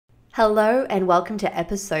Hello and welcome to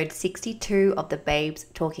episode 62 of the Babes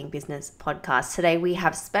Talking Business podcast. Today we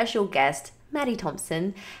have special guest Maddie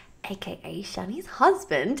Thompson, aka Shani's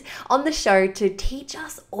husband, on the show to teach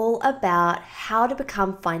us all about how to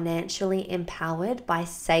become financially empowered by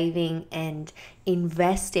saving and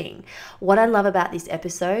investing. What I love about this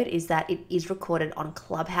episode is that it is recorded on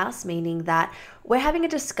Clubhouse, meaning that we're having a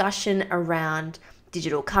discussion around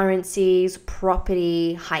digital currencies,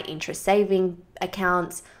 property, high interest saving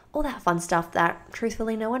accounts, all that fun stuff that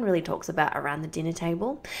truthfully no one really talks about around the dinner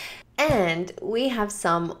table. And we have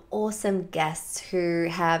some awesome guests who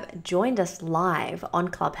have joined us live on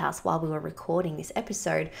Clubhouse while we were recording this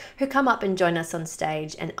episode, who come up and join us on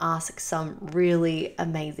stage and ask some really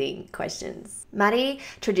amazing questions. Maddie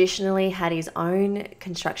traditionally had his own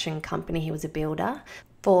construction company. He was a builder.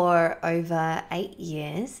 For over 8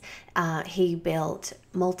 years, he built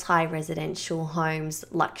multi-residential homes,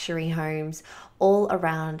 luxury homes, all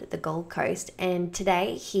around the Gold Coast. And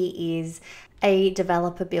today he is a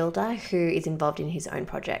developer builder who is involved in his own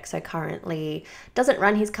project. So currently doesn't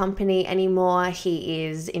run his company anymore. He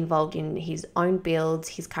is involved in his own builds.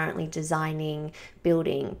 He's currently designing,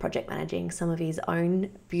 building, project managing some of his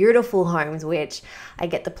own beautiful homes, which I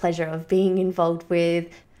get the pleasure of being involved with.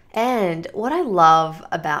 And what I love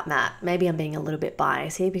about Matt, maybe I'm being a little bit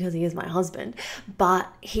biased here because he is my husband,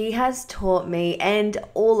 but he has taught me and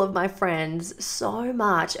all of my friends so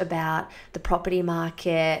much about the property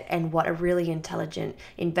market and what a really intelligent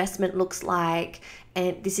investment looks like.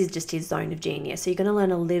 And this is just his zone of genius. So you're going to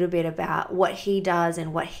learn a little bit about what he does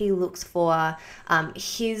and what he looks for,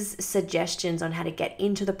 his suggestions on how to get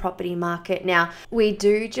into the property market. Now, we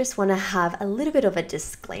do just want to have a little bit of a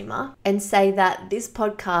disclaimer and say that this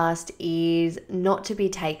podcast is not to be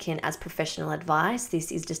taken as professional advice.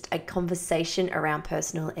 This is just a conversation around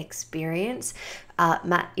personal experience.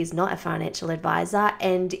 Matt is not a financial advisor,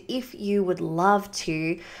 and if you would love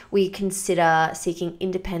to, we consider seeking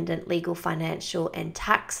independent legal, financial, and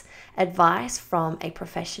tax advice from a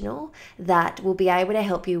professional that will be able to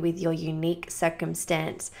help you with your unique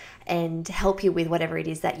circumstance and help you with whatever it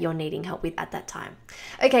is that you're needing help with at that time.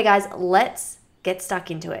 Okay, guys, let's get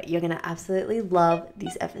stuck into it. You're going to absolutely love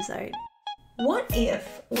this episode. What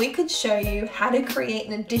if we could show you how to create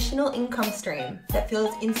an additional income stream that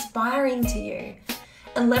feels inspiring to you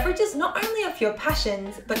and leverages not only off your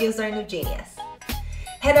passions, but your zone of genius?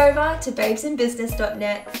 Head over to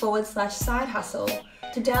babesinbusiness.net/side hustle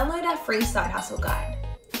to download our free side hustle guide,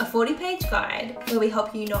 a 40-page guide where we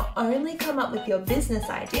help you not only come up with your business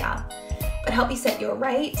idea, but help you set your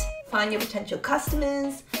rate, find your potential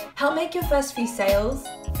customers, help make your first few sales,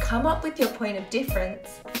 come up with your point of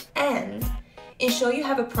difference, and ensure you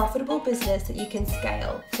have a profitable business that you can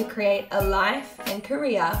scale to create a life and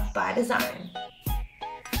career by design.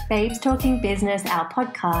 Babes Talking Business, our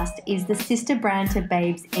podcast, is the sister brand to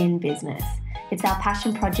Babes in Business. It's our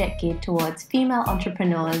passion project geared towards female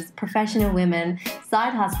entrepreneurs, professional women,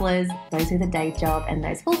 side hustlers, those with a day job, and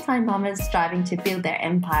those full-time mamas striving to build their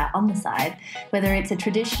empire on the side, whether it's a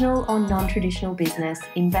traditional or non-traditional business,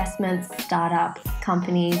 investments, startup,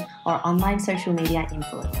 companies, or online social media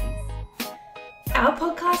influencers. Our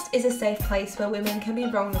podcast is a safe place where women can be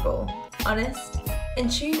vulnerable, honest,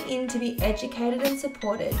 and tune in to be educated and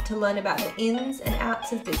supported to learn about the ins and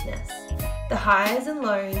outs of business, the highs and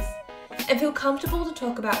lows, and feel comfortable to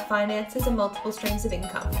talk about finances and multiple streams of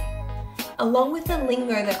income, along with the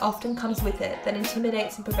lingo that often comes with it that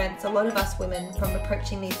intimidates and prevents a lot of us women from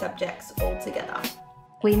approaching these subjects altogether.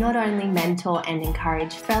 We not only mentor and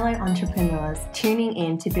encourage fellow entrepreneurs tuning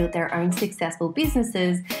in to build their own successful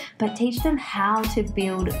businesses, but teach them how to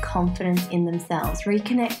build confidence in themselves,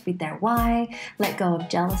 reconnect with their why, let go of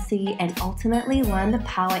jealousy, and ultimately learn the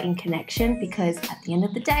power in connection, because at the end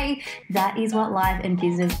of the day, that is what life and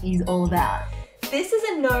business is all about. This is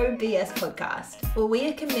a no BS podcast where we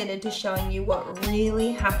are committed to showing you what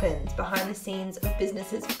really happens behind the scenes of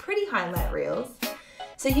businesses' pretty highlight reels,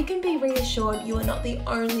 so you can be reassured you are not the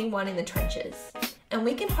only one in the trenches. And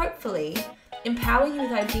we can hopefully empower you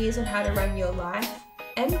with ideas on how to run your life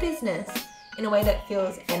and business in a way that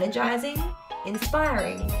feels energizing,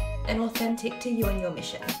 inspiring, and authentic to you and your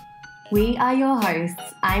mission. We are your hosts.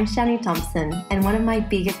 I'm Shani Thompson, and one of my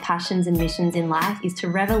biggest passions and missions in life is to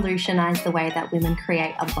revolutionize the way that women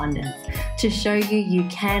create abundance, to show you you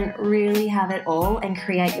can really have it all and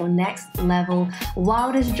create your next level,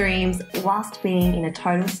 wildest dreams whilst being in a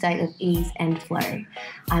total state of ease and flow.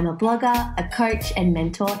 I'm a blogger, a coach and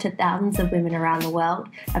mentor to thousands of women around the world,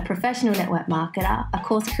 a professional network marketer, a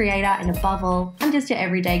course creator, and above all, I'm just your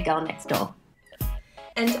everyday girl next door.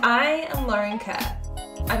 And I am Lauren Kerr.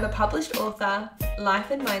 I'm a published author,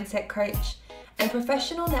 life and mindset coach, and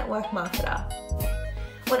professional network marketer.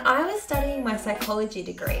 When I was studying my psychology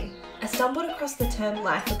degree, I stumbled across the term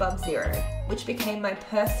Life Above Zero, which became my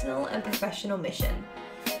personal and professional mission,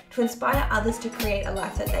 to inspire others to create a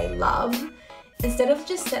life that they love, instead of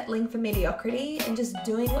just settling for mediocrity and just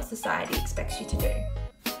doing what society expects you to do.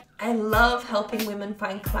 I love helping women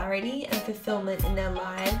find clarity and fulfillment in their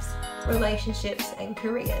lives, relationships, and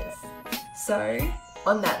careers. So,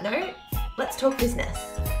 on that note, let's talk business.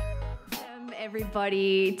 Welcome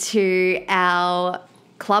everybody to our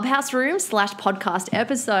Clubhouse room / podcast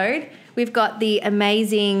episode. We've got the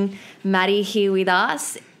amazing Maddie here with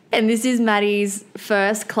us, and this is Maddie's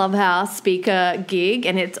first Clubhouse speaker gig,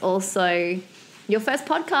 and it's also your first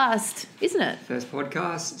podcast, isn't it? First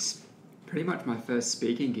podcast. It's pretty much my first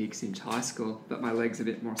speaking gig since high school, but my leg's a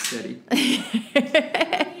bit more steady.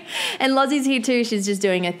 And Lozzie's here too. She's just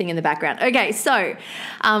doing a thing in the background. Okay, so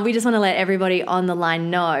we just want to let everybody on the line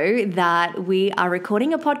know that we are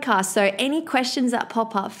recording a podcast. So any questions that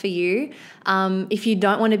pop up for you, if you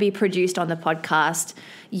don't want to be produced on the podcast,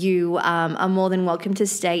 you are more than welcome to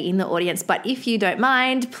stay in the audience. But if you don't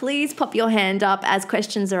mind, please pop your hand up as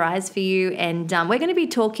questions arise for you. And we're going to be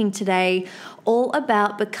talking today all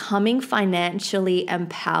about becoming financially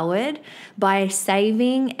empowered by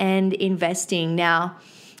saving and investing. Now,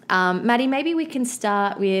 Maddie, maybe we can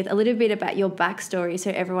start with a little bit about your backstory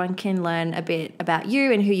so everyone can learn a bit about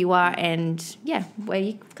you and who you are and, yeah, where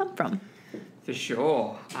you come from. For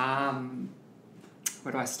sure.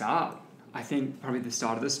 Where do I start? I think probably the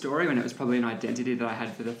start of the story, when it was probably an identity that I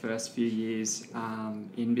had for the first few years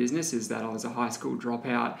in business, is that I was a high school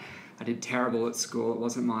dropout. I did terrible at school. It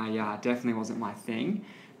wasn't definitely wasn't my thing.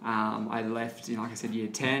 I left, like I said, year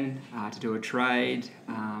 10 to do a trade.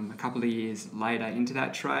 A couple of years later into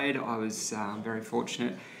that trade, I was very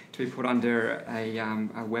fortunate to be put under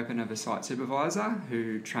a weapon of a site supervisor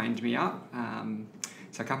who trained me up.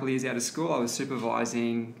 So a couple of years out of school, I was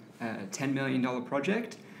supervising a $10 million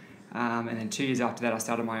project. And then 2 years after that, I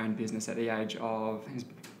started my own business at the age of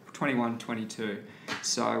 21, 22.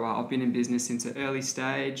 So I've been in business since an early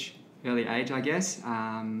age, I guess.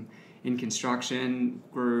 In construction,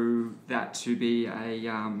 grew that to be I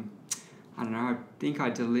think I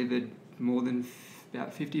delivered more than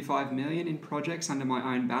about 55 million in projects under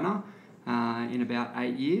my own banner in about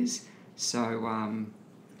 8 years. So I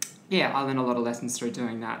learned a lot of lessons through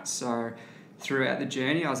doing that. So throughout the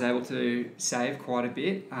journey, I was able to save quite a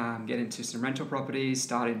bit, get into some rental properties,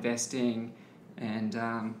 start investing, and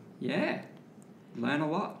learn a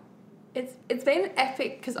lot. It's been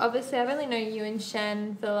epic because obviously I've only known you and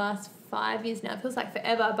Shan for the last 5 years now. It feels like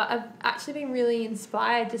forever, but I've actually been really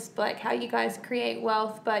inspired just like how you guys create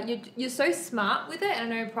wealth. But you're so smart with it,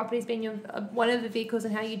 and I know property's been one of the vehicles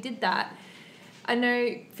and how you did that. I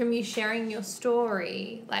know from you sharing your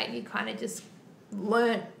story, like you kind of just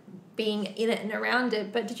learnt being in it and around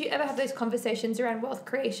it. But did you ever have those conversations around wealth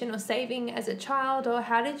creation or saving as a child, or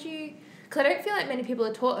how did you? Because I don't feel like many people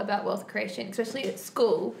are taught about wealth creation, especially at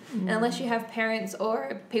school. And unless you have parents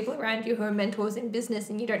or people around you who are mentors in business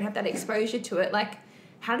and you don't have that exposure to it, like,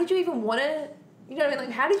 how did you even want to, you know what I mean?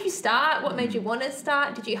 Like, how did you start? What made you want to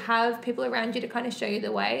start? Did you have people around you to kind of show you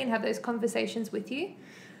the way and have those conversations with you?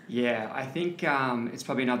 Yeah, I think it's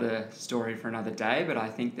probably another story for another day, but I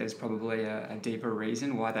think there's probably a deeper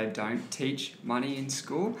reason why they don't teach money in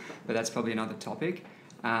school, but that's probably another topic.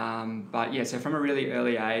 So from a really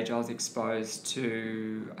early age, I was exposed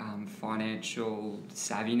to financial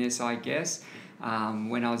savviness, I guess.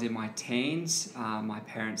 When I was in my teens, my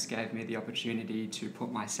parents gave me the opportunity to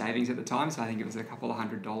put my savings at the time, so I think it was a couple of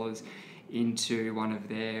 $100 into one of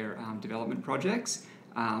their development projects.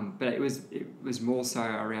 But it was more so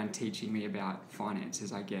around teaching me about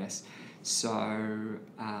finances, I guess. So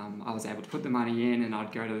I was able to put the money in, and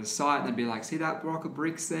I'd go to the site and they'd be like, see that block of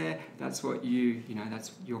bricks there? That's what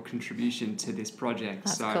that's your contribution to this project.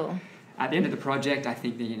 That's so cool. At the end of the project, I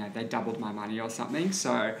think that, they doubled my money or something.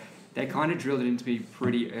 So they kind of drilled it into me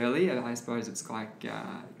pretty early. I suppose it's like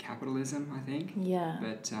capitalism, I think. Yeah.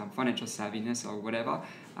 But financial savviness or whatever.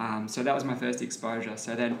 So that was my first exposure.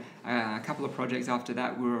 So then a couple of projects after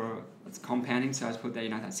that it's compounding. So I just put that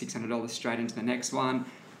 $600 straight into the next one.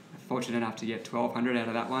 Fortunate enough to get $1,200 out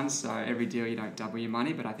of that one. So every deal you don't double your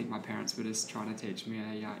money, but I think my parents were just trying to teach me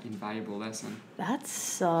a invaluable lesson. That's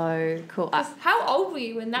so cool. How old were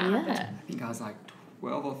you when that happened? I think I was like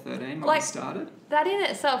 12 or 13 when Like, we started. That in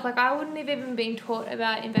itself, like I wouldn't have even been taught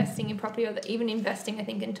about investing in property or even investing, I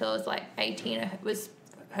think, until I was like 18. I was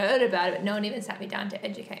heard about it, but no one even sat me down to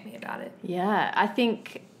educate me about it. Yeah, I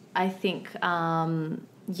think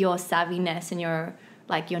your savviness and your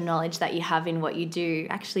like your knowledge that you have in what you do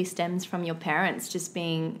actually stems from your parents just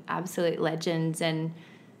being absolute legends and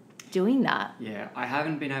doing that. Yeah, I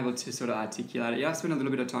haven't been able to sort of articulate it. Yeah, I spent a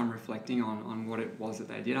little bit of time reflecting on what it was that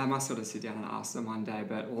they did. I must sort of sit down and ask them one day,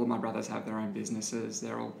 but all of my brothers have their own businesses.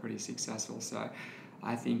 They're all pretty successful. So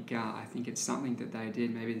I think it's something that they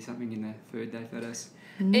did. Maybe there's something in the food they fed us.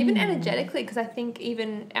 Even energetically, because I think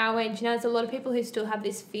even our age, there's a lot of people who still have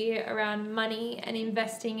this fear around money and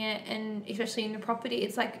investing it, and especially in the property.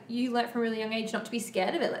 It's like you learn from a really young age not to be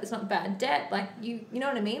scared of it. Like, it's not bad debt. Like, you know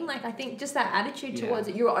what I mean? Like, I think just that attitude towards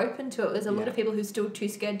it, you're open to it. There's a lot of people who are still too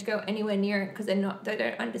scared to go anywhere near it because they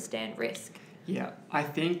don't understand risk. Yeah, I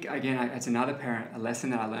think, again, it's another a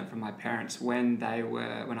lesson that I learned from my parents when I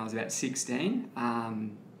was about 16,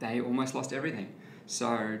 they almost lost everything.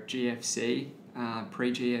 So GFC,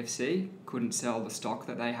 pre-GFC, couldn't sell the stock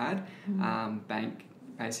that they had. Bank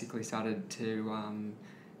basically started to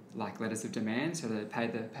like letters of demand, so they pay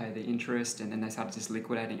the interest, and then they started just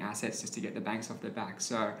liquidating assets just to get the banks off their back.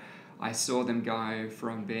 So I saw them go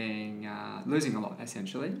from being losing a lot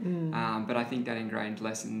essentially, but I think that ingrained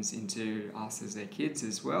lessons into us as their kids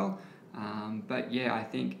as well. But yeah, I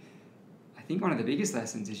think one of the biggest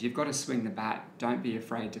lessons is you've got to swing the bat. Don't be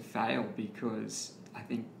afraid to fail, because I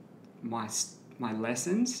think my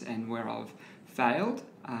lessons and where I've failed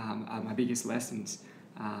are my biggest lessons.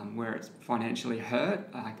 Where it's financially hurt,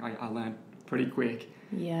 I learned pretty quick.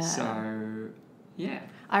 Yeah. So, yeah.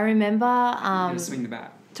 I remember... you got to swing the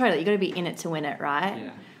bat. Totally, you got to be in it to win it, right?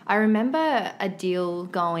 Yeah. I remember a deal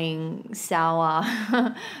going sour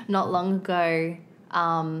not long ago.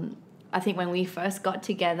 I think when we first got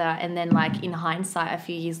together, and then like in hindsight, a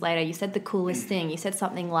few years later, you said the coolest thing. You said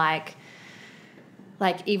something like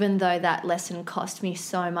even though that lesson cost me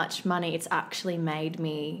so much money, it's actually made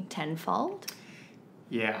me tenfold.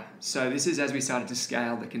 Yeah. So this is as we started to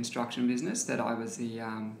scale the construction business that I was the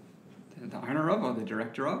owner of, or the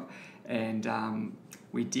director of, and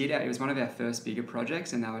we did. It was one of our first bigger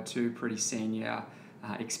projects, and they were two pretty senior,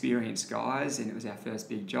 experienced guys, and it was our first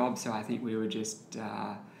big job. So I think we were just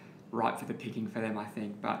ripe for the picking for them, I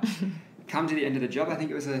think. But come to the end of the job, I think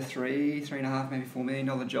it was a $3.5, maybe $4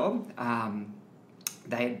 million job.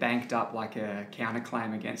 They had banked up like a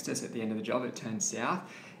counterclaim against us at the end of the job. It turned south,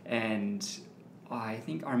 and I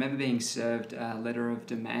think I remember being served a letter of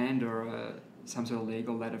demand or some sort of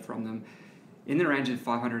legal letter from them in the range of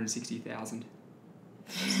 $560,000.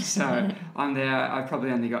 So I'm there. I've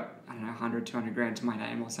probably only got, I don't know, 100, 200 grand to my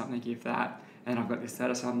name or something, if that. And I've got this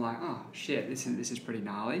letter, so I'm like, oh shit, this is pretty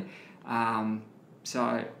gnarly. So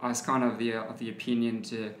I was kind of the opinion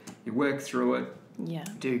to work through it. Yeah.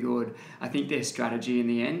 Do good. I think their strategy in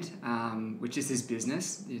the end, which is this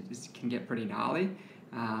business, it can get pretty gnarly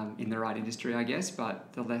in the right industry, I guess.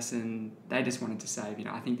 But the lesson, they just wanted to save.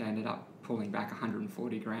 I think they ended up pulling back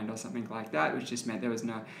 140 grand or something like that, which just meant there was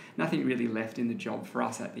nothing really left in the job for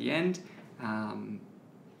us at the end.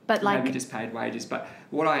 But like, maybe just paid wages. But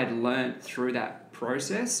what I had learnt through that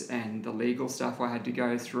process and the legal stuff I had to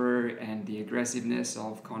go through and the aggressiveness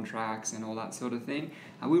of contracts and all that sort of thing,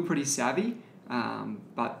 we were pretty savvy.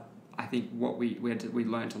 But I think what we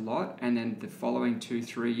learnt a lot, and then the following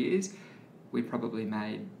 2-3 years, we probably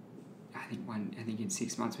made, I think in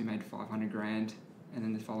 6 months we made 500 grand, and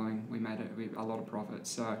then the following we made a lot of profit.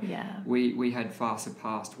 So yeah, we had far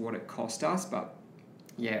surpassed what it cost us, but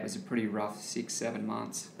yeah, it was a pretty rough 6-7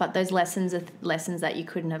 months. But those lessons are lessons that you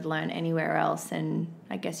couldn't have learned anywhere else, and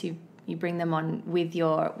I guess you bring them on with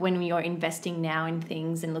when you're investing now in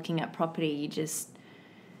things and looking at property. You just,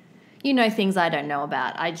 things I don't know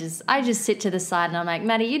about. I just sit to the side and I'm like,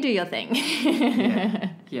 Maddie, you do your thing.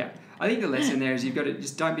 Yeah. I think the lesson there is you've got to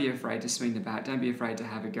just don't be afraid to swing the bat. Don't be afraid to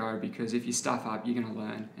have a go, because if you stuff up, you're going to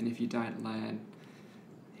learn. And if you don't learn,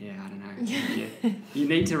 I don't know. You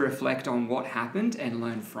need to reflect on what happened and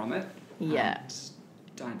learn from it. Yeah.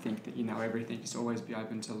 Don't think that you know everything. Just always be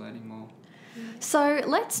open to learning more. So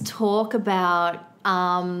let's talk about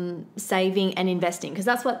saving and investing, because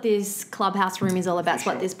that's what this clubhouse room is all about. It's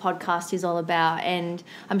what this podcast is all about. And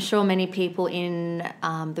I'm sure many people in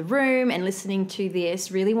the room and listening to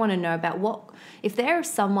this really want to know about if there's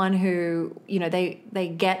someone who,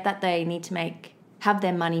 they get that they need to have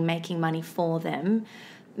their money making money for them,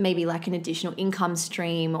 maybe like an additional income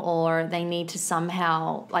stream, or they need to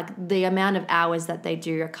somehow, like the amount of hours that they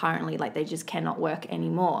do are currently, like they just cannot work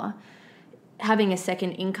anymore. Having a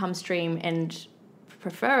second income stream, and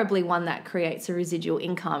preferably one that creates a residual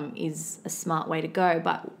income, is a smart way to go.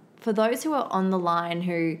 But for those who are on the line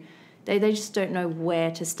who they just don't know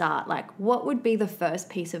where to start, like what would be the first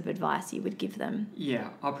piece of advice you would give them? Yeah,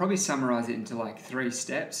 I'll probably summarize it into like 3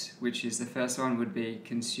 steps, which is the first one would be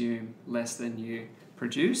consume less than you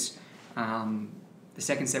produce. The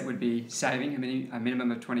second step would be saving a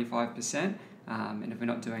minimum of 25%. And if we're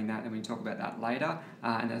not doing that, then we can talk about that later.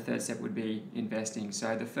 And the third step would be investing.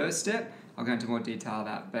 So the first step, I'll go into more detail of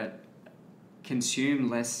that, but consume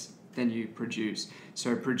less than you produce.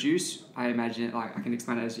 So produce, I imagine it like I can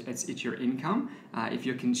explain it as it's your income. If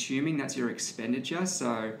you're consuming, that's your expenditure.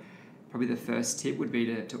 So probably the first tip would be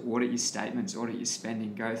to audit your statements, audit your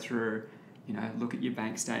spending, go through, look at your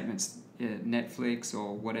bank statements, Netflix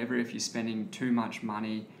or whatever. If you're spending too much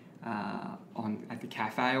money at the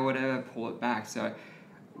cafe or whatever, pull it back. So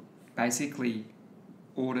basically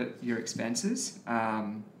audit your expenses.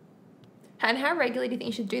 And how regularly do you think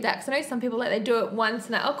you should do that? Because I know some people, they do it once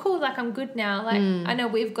and oh, cool, I'm good now. I know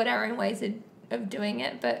we've got our own ways of doing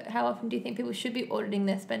it, but how often do you think people should be auditing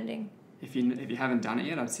their spending? If you haven't done it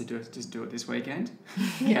yet, I'd say just do it this weekend.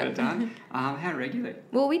 Get it done. How regularly?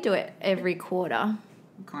 Well, we do it every quarter.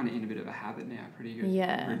 I'm kind of in a bit of a habit now. Pretty good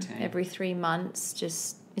routine. Every 3 months.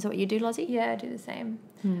 Is that what you do, Lozzie? Yeah, I do the same.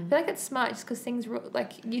 I feel like it's smart just because things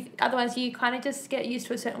otherwise you kind of just get used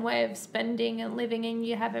to a certain way of spending and living, and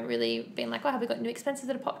you haven't really been like, have we got new expenses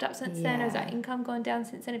that have popped up since then? Or has our income gone down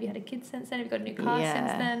since then? Have you had a kid since then? Have you got a new car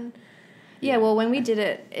since then? Yeah, well, when we did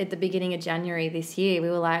it at the beginning of January this year, we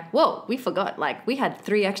were like, whoa, we forgot. We had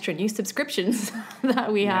 3 extra new subscriptions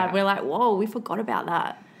that we had. We're like, whoa, we forgot about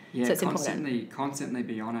that. Yeah, so it's constantly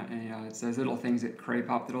be on it. And, it's those little things that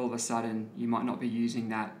creep up that all of a sudden you might not be using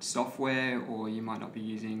that software, or you might not be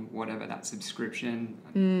using whatever, that subscription,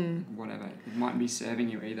 whatever. It mightn't be serving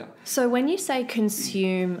you either. So when you say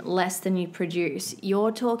consume less than you produce,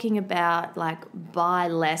 you're talking about buy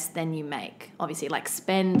less than you make. Obviously,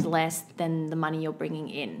 spend less than the money you're bringing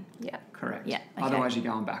in. Yeah. Correct. Yeah. Okay. Otherwise you're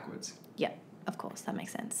going backwards. Yeah. Of course, that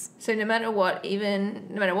makes sense. So no matter what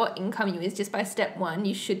income you is, just by step 1,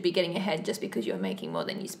 you should be getting ahead just because you're making more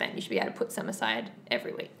than you spend. You should be able to put some aside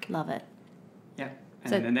every week. Love it. Yeah.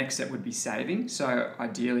 And then the next step would be saving. So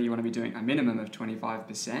ideally you want to be doing a minimum of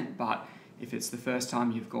 25%, but if it's the first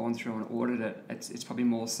time you've gone through and audited it, it's probably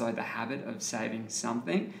more so the habit of saving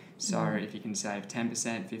something. So if you can save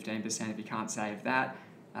 10%, 15%, if you can't save that,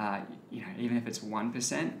 even if it's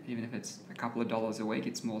 1%, even if it's a couple of dollars a week,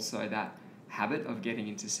 it's more so that habit of getting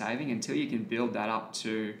into saving until you can build that up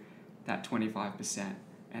to that 25%.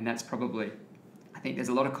 And that's probably, I think there's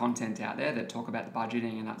a lot of content out there that talk about the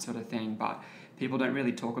budgeting and that sort of thing, but people don't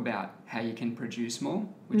really talk about how you can produce more,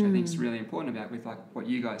 which I think is really important about with what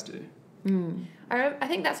you guys do. I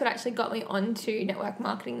think that's what actually got me onto network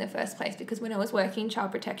marketing in the first place, because when I was working in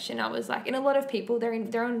child protection, I was and a lot of people, they're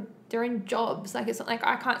in jobs. It's not like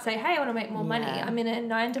I can't say, hey, I want to make more money. I'm in a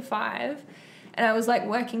 9 to 5. And I was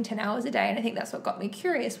working 10 hours a day, and I think that's what got me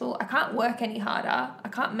curious. Well, I can't work any harder. I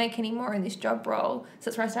can't make any more in this job role. So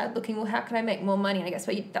that's where I started looking, well, how can I make more money? And I guess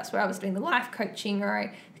that's where I was doing the life coaching, or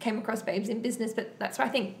I came across Babes in Business. But that's why I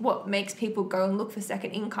think what makes people go and look for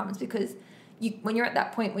second income is because when you're at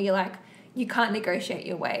that point where you're you can't negotiate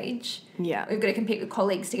your wage. Yeah. You've got to compete with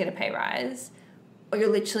colleagues to get a pay rise. Or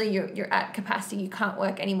you're at capacity, you can't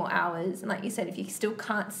work any more hours. And like you said, if you still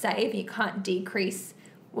can't save, you can't decrease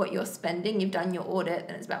what you're spending, you've done your audit,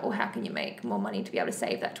 and it's about, how can you make more money to be able to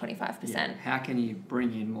save that 25%? Yeah. How can you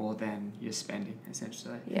bring in more than you're spending,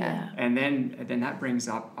 essentially? Yeah. And then that brings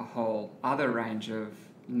up a whole other range of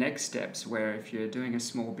next steps, where if you're doing a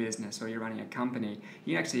small business or you're running a company,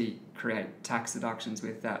 you actually create tax deductions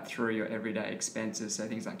with that through your everyday expenses. So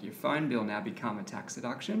things like your phone bill now become a tax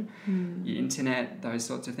deduction, your internet, those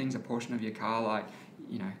sorts of things, a portion of your car,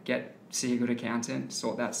 see a good accountant,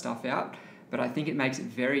 sort that stuff out. But I think it makes it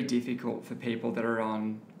very difficult for people that are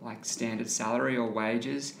on standard salary or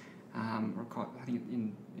wages. I think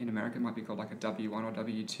in America it might be called a W1 or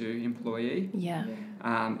W2 employee. Yeah.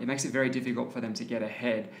 It makes it very difficult for them to get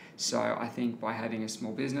ahead. So I think by having a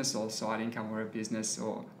small business or side income, or a business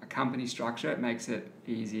or a company structure, it makes it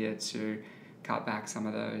easier to cut back some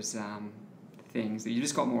of those things. You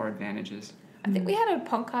just got more advantages. I think we had a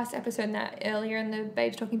podcast episode in that earlier in the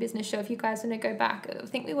Babes Talking Business show. If you guys want to go back, I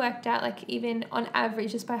think we worked out even on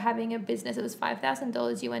average, just by having a business, it was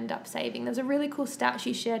 $5,000 you end up saving. There was a really cool stat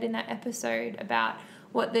she shared in that episode about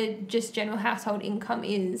what the just general household income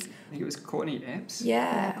is. I think it was Courtney Epps.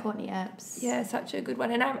 Yeah. Courtney Epps. Yeah, such a good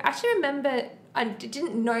one. And I actually remember, I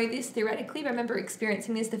didn't know this theoretically, but I remember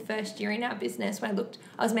experiencing this the first year in our business when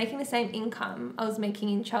I was making the same income I was making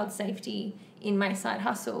in child safety in my side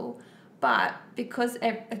hustle. But because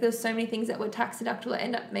there's so many things that were tax deductible, I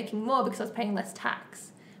ended up making more because I was paying less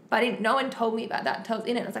tax. But no one told me about that until I was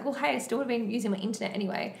in it. I was like, well, hey, I still would have been using my internet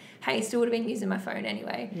anyway. Hey, I still would have been using my phone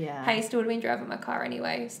anyway. Yeah. Hey, I still would have been driving my car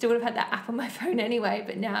anyway. Still would have had that app on my phone anyway.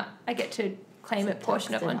 But now I get to claim a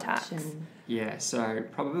portion of on tax. Yeah, so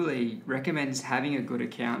probably recommends having a good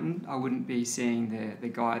accountant. I wouldn't be seeing the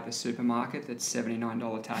guy at the supermarket that's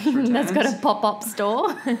 $79 tax returns. That's got a pop-up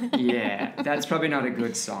store. Yeah, that's probably not a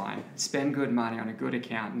good sign. Spend good money on a good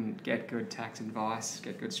accountant, get good tax advice,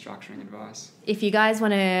 get good structuring advice. If you guys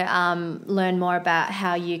want to learn more about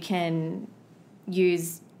how you can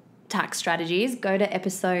use tax strategies, go to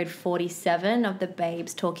episode 47 of the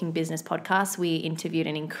Babes Talking Business podcast. We interviewed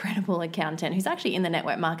an incredible accountant who's actually in the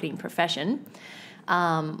network marketing profession,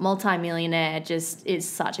 multi-millionaire. Just is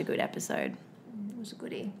such a good episode. It was a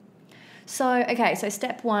goodie. So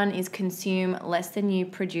step 1 is consume less than you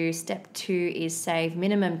produce. Step 2 is save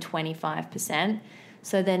minimum 25%.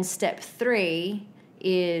 So then step 3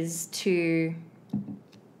 is to...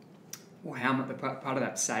 Well, how much part of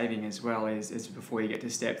that saving as well is before you get to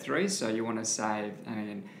step 3. So you want to save. I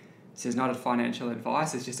mean, this is not a financial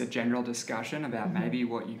advice. It's just a general discussion about maybe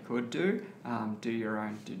what you could do. Do your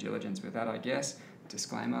own due diligence with that, I guess.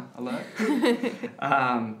 Disclaimer alert.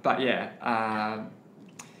 But yeah.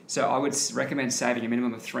 So I would recommend saving a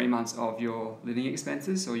minimum of 3 months of your living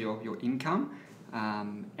expenses or your income,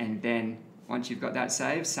 and then once you've got that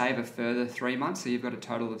saved, save a further 3 months, so you've got a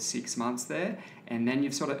total of 6 months there, and then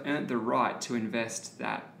you've sort of earned the right to invest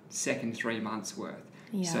that second 3 months worth.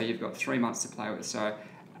 Yeah. So you've got 3 months to play with. So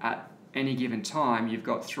at any given time, you've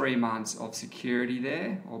got 3 months of security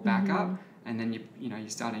there or backup, and then you're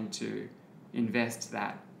starting to invest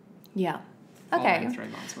that. Yeah. Following Okay. 3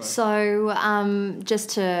 months worth. So just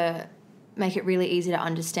to make it really easy to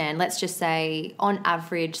understand, let's just say on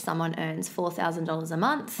average someone earns $4,000 a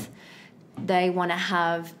month. They want to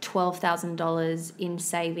have $12,000 in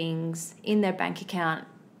savings in their bank account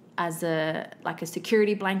as a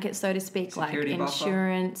security blanket, so to speak, Security like buffer.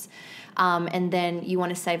 insurance. And then you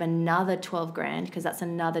want to save another $12,000 because that's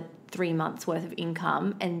another 3 months worth of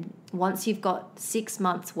income. And once you've got 6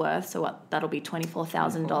 months worth, so that'll be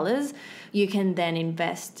 $24,000, you can then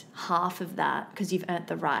invest half of that because you've earned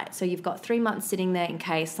the right. So you've got 3 months sitting there in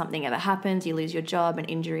case something ever happens, you lose your job, an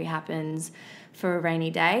injury happens for a rainy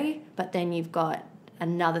day, but then you've got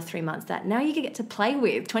another 3 months that now you get to play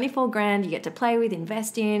with. $24,000 you get to play with,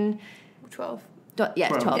 invest in. 12. 12. Yeah.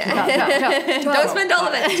 12. Don't spend all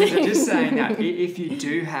of it. Just saying that if you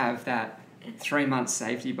do have that 3 months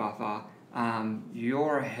safety buffer,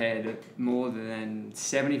 you're ahead more than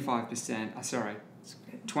 25%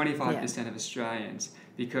 of Australians,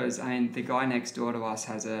 because the guy next door to us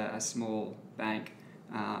has a small bank.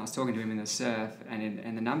 I was talking to him in the surf,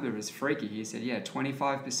 and the number is freaky. He said,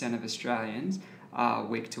 25% of Australians are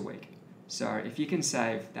week to week. So if you can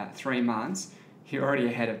save that 3 months, you're already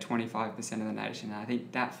ahead of 25% of the nation. And I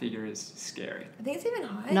think that figure is scary. I think it's even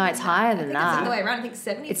higher. No, it's higher than I think that. it's the other way around. I think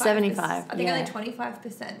 75. It's 75, I think yeah. only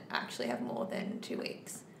 25% actually have more than 2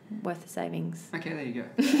 weeks. Worth of savings. Okay, there you go.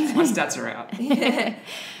 My stats are out.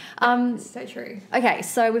 It's so true. Okay,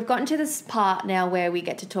 so we've gotten to this part now where we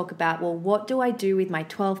get to talk about, well, what do I do with my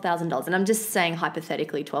 $12,000? And I'm just saying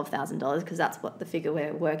hypothetically $12,000 because that's what the figure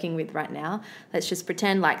we're working with right now. Let's just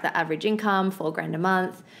pretend like the average income, $4,000 a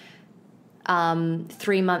month.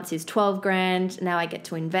 3 months is $12,000. Now I get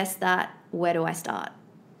to invest that. Where do I start?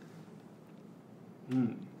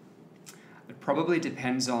 It probably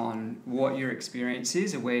depends on what your experience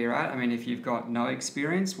is or where you're at. If you've got no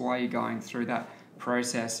experience, why are you going through that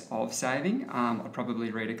process of saving? I'd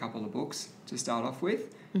probably read a couple of books to start off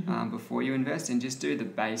with before you invest, and just do the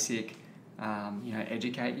basic,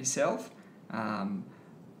 educate yourself.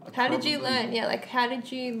 How did you learn? How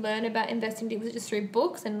did you learn about investing? Was it just through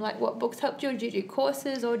books, and what books helped you? Or did you do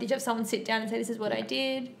courses, or did you have someone sit down and say, this is what I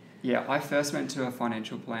did? Yeah, I first went to a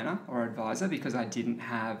financial planner or advisor because I didn't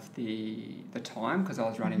have the time, because I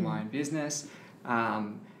was running my own business.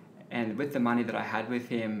 And with the money that I had with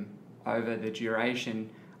him over the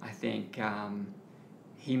duration, I think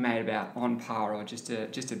he made about on par or just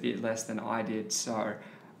a bit less than I did. So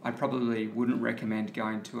I probably wouldn't recommend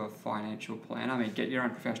going to a financial planner. Get your own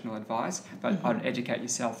professional advice, but I'd educate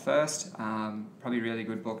yourself first. Probably a really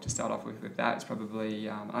good book to start off with that. It's probably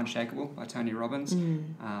Unshakable by Tony Robbins,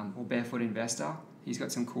 or Barefoot Investor. He's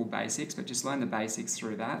got some cool basics, but just learn the basics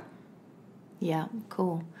through that. Yeah,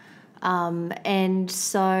 cool. And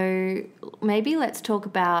so maybe let's talk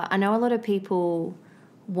about, I know a lot of people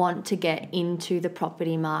want to get into the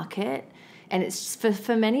property market, and it's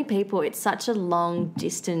for many people, it's such a long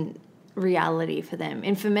distant reality for them.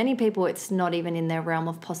 And for many people, it's not even in their realm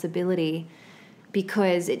of possibility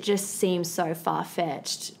because it just seems so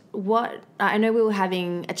far-fetched. what I know we were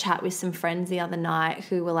having a chat with some friends the other night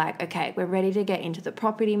who were like, okay, we're ready to get into the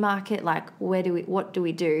property market. Like, what do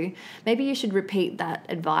we do? Maybe you should repeat that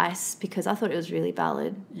advice because I thought it was really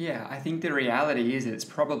valid. Yeah, I think the reality is it's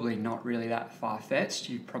probably not really that far-fetched.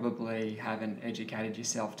 You probably haven't educated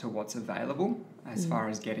yourself to what's available as far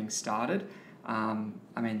as getting started. I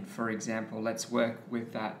mean, for example, let's work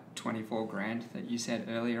with that 24 grand that you said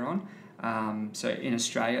earlier on. So in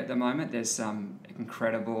Australia at the moment, there's some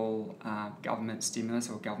incredible government stimulus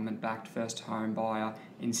or government-backed first home buyer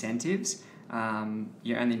incentives.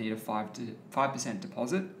 You only need a 5%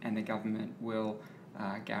 deposit, and the government will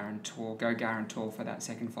guarantor for that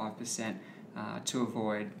second 5% to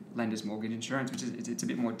avoid lender's mortgage insurance, which is it's a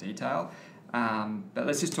bit more detail. But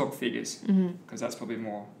let's just talk figures because that's probably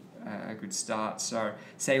more a good start. So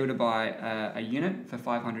say you were to buy a unit for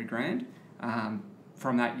 500 grand.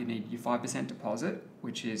 From that, you need your 5% deposit,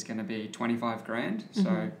 which is going to be 25 grand. So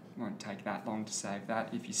it won't take that long to save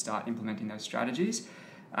that if you start implementing those strategies.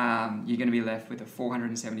 You're going to be left with a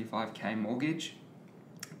 475k mortgage.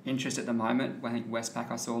 Interest at the moment, I think Westpac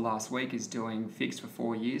I saw last week is doing fixed for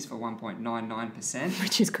 4 years for 1.99%.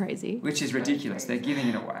 Which is crazy. Which is ridiculous. They're giving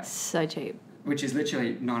it away. So cheap. Which is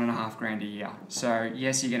literally 9.5 grand a year. So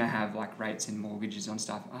yes, you're going to have like rates and mortgages on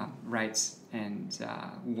stuff, rates and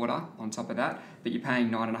water on top of that, but you're paying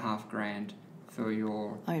 9.5 grand for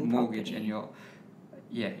your own mortgage property. and your,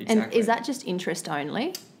 yeah, exactly. And is that just interest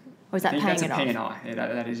only? Or is that paying that's it a off? P&I. Yeah,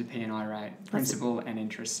 that is a P&I rate, principal and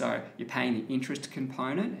interest. So you're paying the interest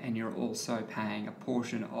component and you're also paying a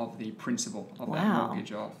portion of the principal of that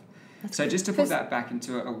mortgage off. So just to put that back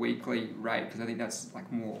into a weekly rate, because I think that's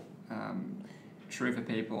like more true for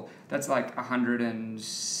people, that's like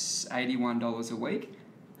 $181 a week.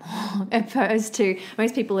 Opposed to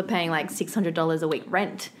most people are paying like $600 a week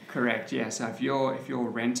rent. Correct, yeah. So if you're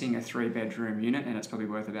renting a 3-bedroom unit and it's probably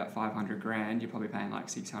worth about 500 grand, you're probably paying like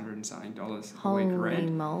 $600 and something a week rent. Holy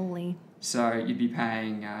moly. So you'd be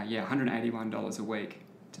paying $181 a week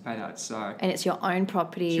to pay that. So and it's your own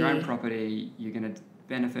property. It's your own property. You're going to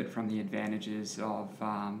benefit from the advantages of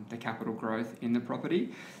the capital growth in the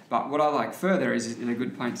property. But what I like further is a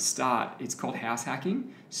good point to start. It's called house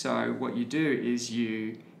hacking. So what you do is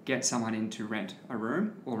you get someone in to rent a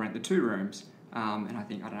room or rent the 2 rooms. And I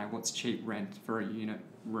don't know, what's cheap rent for a unit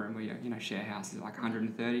room where you share houses, like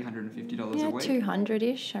 $130, $150 a week? Yeah,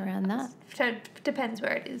 200-ish, around that. Depends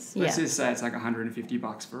where it is. Let's just say it's like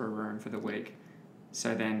 $150 for a room for the week.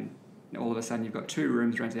 So then all of a sudden you've got 2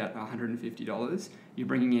 rooms rented out for $150. You're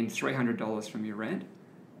bringing in $300 from your rent,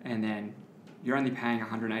 and then you're only paying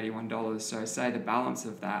 $181. So say the balance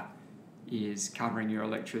of that is covering your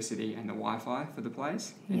electricity and the Wi-Fi for the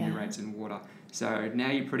place and your rates and water. So now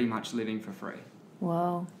you're pretty much living for free.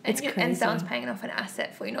 Whoa, it's crazy. And someone's paying off an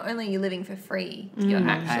asset for you. Not only are you living for free, you're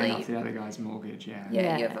actually paying off the other guy's mortgage.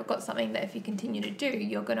 You've got something that if you continue to do,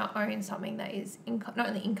 you're going to own something that is not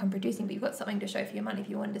only income producing, but you've got something to show for your money. If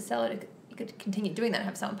you wanted to sell it, you could continue doing that and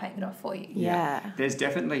have someone paying it off for you. Yeah. There's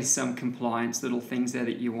definitely some compliance little things there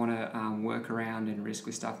that you want to work around and risk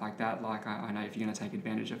with stuff like that. Like I know if you're going to take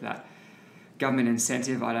advantage of that government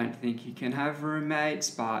incentive, I don't think you can have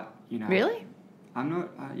roommates, but Really? I'm not,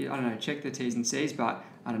 I don't know, check the T's and C's, but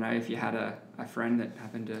I don't know if you had a friend that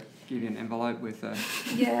happened to give you an envelope with a...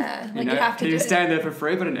 Yeah, you have to you staying there for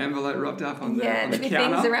free, but an envelope rocked up on the counter.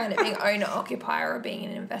 Things around it being owner-occupier or being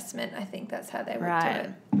an investment, I think that's how they would do it.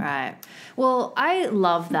 Right. Well, I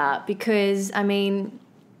love that because, I mean,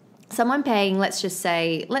 someone paying, let's just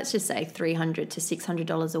say $300 to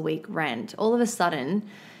 $600 a week rent, all of a sudden,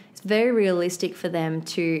 it's very realistic for them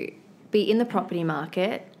to be in the property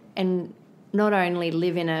market and not only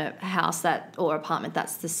live in a house or apartment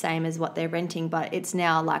that's the same as what they're renting, but it's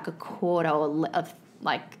now like a quarter of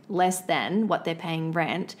like less than what they're paying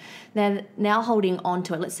rent. They're now holding on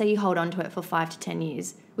to it. Let's say you hold on to it for 5 to 10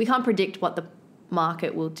 years. We can't predict what the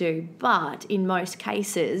market will do, but in most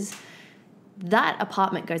cases, that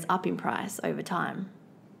apartment goes up in price over time.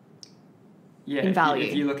 Yeah, in value.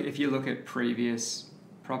 If you look at previous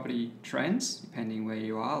property trends, depending where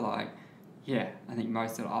you are, I think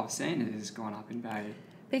most that I've seen has gone up in value.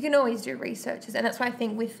 But you can always do researches, and that's why I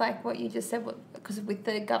think with like what you just said, because with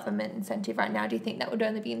the government incentive right now, do you think that would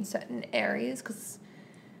only be in certain areas? Because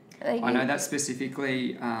I know that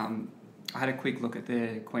specifically. I had a quick look at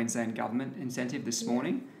the Queensland government incentive this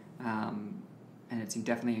morning, and it's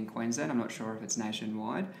definitely in Queensland. I'm not sure if it's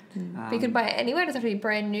nationwide. But you could buy it anywhere. Does it have to be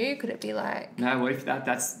brand new? Could it be like... No, well, if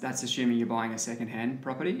that's assuming you're buying a second-hand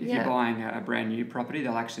property. If you're buying a brand new property,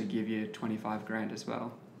 they'll actually give you 25 grand as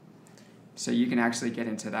well. So you can actually get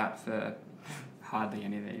into that for hardly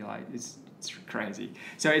anything. It's crazy.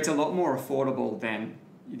 So it's a lot more affordable than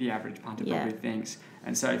the average punter Yeah. probably thinks.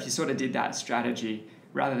 And so if you sort of did that strategy,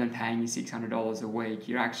 rather than paying you $600 a week,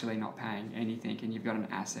 you're actually not paying anything and you've got an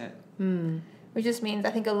asset. Which just means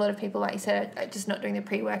I think a lot of people, like you said, are just not doing the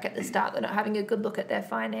pre-work at the start. They're not having a good look at their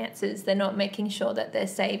finances. They're not making sure that they're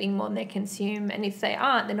saving more than they consume. And if they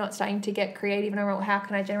aren't, they're not starting to get creative and, well, how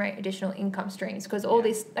can I generate additional income streams? Because all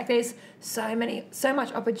this, like, there's so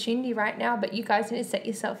much opportunity right now, but you guys need to set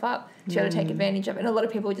yourself up to be able to take advantage of it. And a lot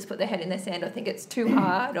of people just put their head in the sand or think it's too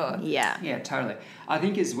hard or... Yeah, totally. I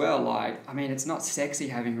think as well, like, I mean, it's not sexy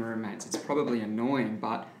having roommates. It's probably annoying,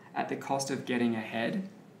 but at the cost of getting ahead,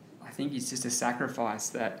 I think it's just a sacrifice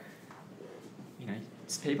that, you know,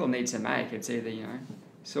 people need to make. It's either, you know,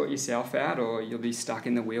 sort yourself out or you'll be stuck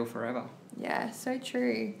in the wheel forever. Yeah, so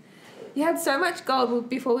true. You had so much gold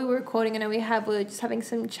before we were recording. I know we were just having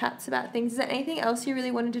some chats about things. Is there anything else you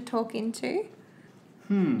really wanted to talk into?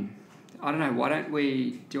 I don't know. Why don't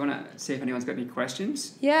we... Do you want to see if anyone's got any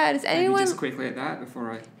questions? Yeah, does anyone... Maybe just quickly at that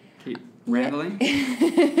before I keep rambling.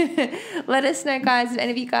 Let us know, guys, if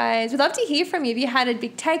any of you guys... We'd love to hear from you. Have you had a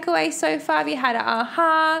big takeaway so far? Have you had an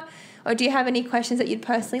aha? Or do you have any questions that you'd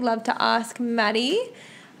personally love to ask Maddie?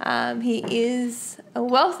 He is a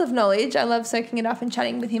wealth of knowledge. I love soaking it up and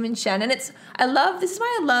chatting with him and Shannon. This is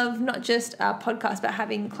why I love not just our podcast, but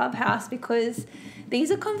having Clubhouse, because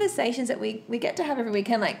these are conversations that we get to have every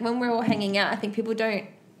weekend. Like when we're all hanging out, I think people don't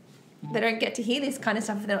get to hear this kind of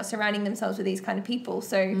stuff if they're not surrounding themselves with these kind of people.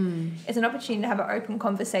 So it's an opportunity to have an open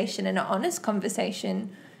conversation and an honest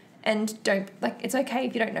conversation, and it's okay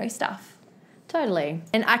if you don't know stuff. Totally.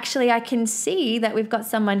 And actually, I can see that we've got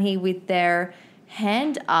someone here with their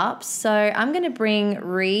hand up. So I'm going to bring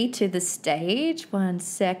Ree to the stage. 1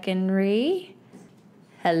 second, Ree.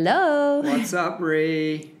 Hello. What's up,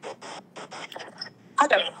 Ree?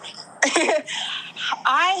 Hello.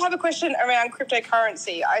 I have a question around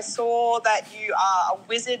cryptocurrency. I saw that you are a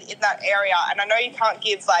wizard in that area, and I know you can't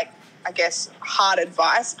give, hard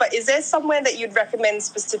advice, but is there somewhere that you'd recommend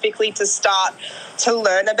specifically to start to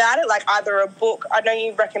learn about it, like either a book? I know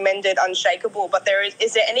you recommended Unshakable, but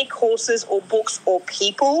is there any courses or books or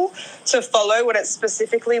people to follow when it's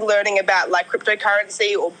specifically learning about like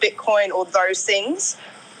cryptocurrency or Bitcoin or those things?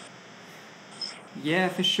 Yeah,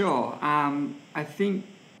 for sure. I think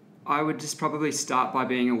I would just probably start by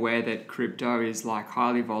being aware that crypto is like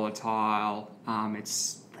highly volatile.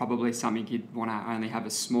 It's probably something you'd want to only have a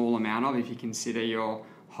small amount of if you consider your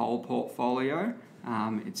whole portfolio.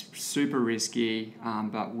 It's super risky,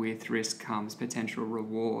 but with risk comes potential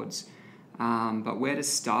rewards. But where to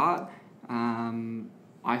start?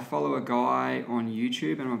 I follow a guy on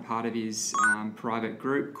YouTube and I'm a part of his private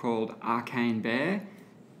group called Arcane Bear.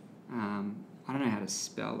 I don't know how to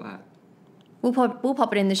spell that. We'll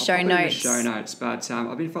pop it in the show notes. But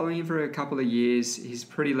I've been following him for a couple of years. He's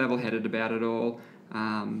pretty level-headed about it all.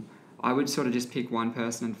 I would sort of just pick one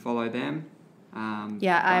person and follow them.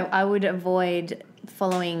 I would avoid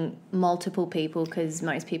following multiple people because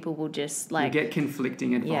most people will just you get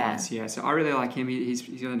conflicting advice. Yeah. So I really like him. He's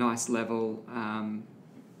got a nice level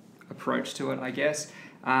approach to it, I guess.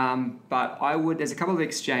 But there's a couple of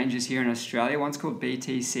exchanges here in Australia. One's called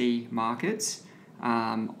BTC Markets.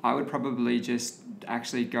 I would probably just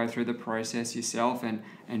actually go through the process yourself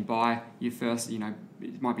and buy your first,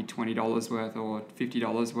 it might be $20 worth or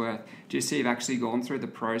 $50 worth. Just see you've actually gone through the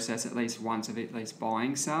process at least once of at least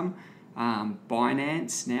buying some.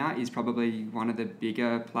 Binance now is probably one of the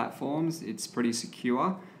bigger platforms. It's pretty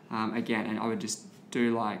secure. Again, and I would just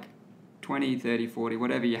do like 20, 30, 40,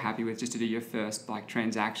 whatever you're happy with, just to do your first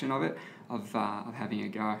transaction of having a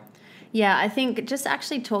go. Yeah, I think just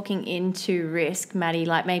actually talking into risk, Maddie,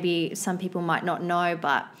 like maybe some people might not know,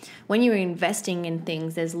 but when you're investing in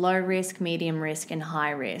things, there's low risk, medium risk, and high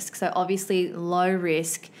risk. So obviously low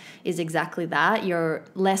risk is exactly that. You're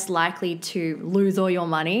less likely to lose all your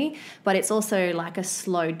money, but it's also like a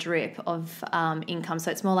slow drip of income.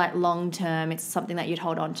 So it's more like long term. It's something that you'd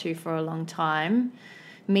hold on to for a long time.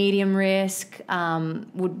 Medium risk,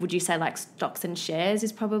 would you say like stocks and shares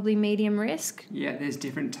is probably medium risk? Yeah, there's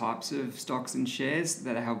different types of stocks and shares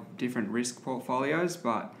that have different risk portfolios,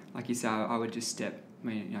 but like you say, I would just step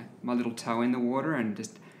my little toe in the water and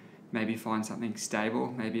just maybe find something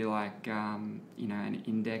stable, maybe like an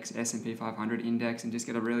index, S&P 500 index, and just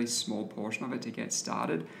get a really small portion of it to get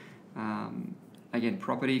started. Again,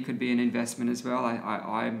 property could be an investment as well.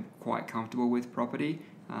 I'm quite comfortable with property.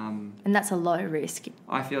 And that's a low risk.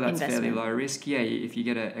 I feel that's investment. fairly low risk. Yeah, if you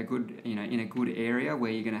get a good, in a good area where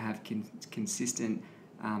you're going to have consistent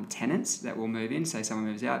tenants that will move in. Say someone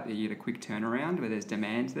moves out, you get a quick turnaround where there's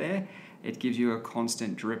demand there. It gives you a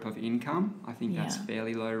constant drip of income. I think that's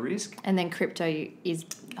fairly low risk. And then crypto is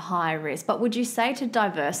high risk. But would you say to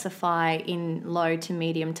diversify in low to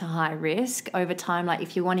medium to high risk over time? Like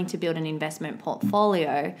if you're wanting to build an investment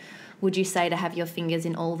portfolio, would you say to have your fingers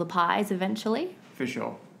in all the pies eventually? For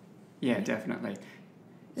sure. Yeah, definitely.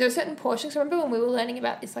 Is there a certain portion? Because I remember when we were learning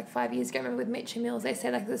about this like 5 years ago, I remember with Mitch and Mills, they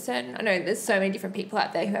said like there's a certain, I know there's so many different people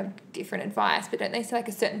out there who have different advice, but don't they say like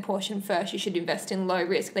a certain portion first you should invest in low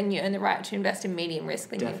risk, then you earn the right to invest in medium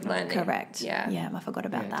risk, then you learn it. Correct. Yeah, I forgot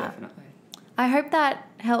about that. Definitely. I hope that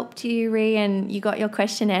helped you, Ree, and you got your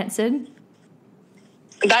question answered.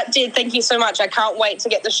 That did. Thank you so much. I can't wait to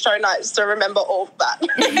get the show notes to remember all of that.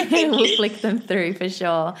 We'll flick them through for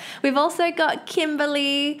sure. We've also got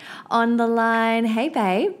Kimberly on the line. Hey,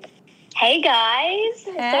 babe. Hey guys,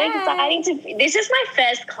 Hey. So exciting this is my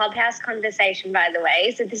first Clubhouse conversation, by the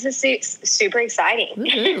way, so this is super exciting.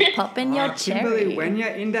 Woohoo, pop in your Kimberly, cherry. when you're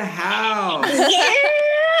in the house. Yeah.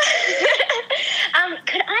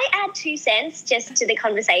 Could I add 2 cents just to the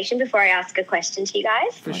conversation before I ask a question to you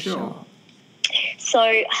guys? For sure.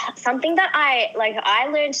 So something that I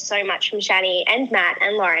learned so much from Shani and Matt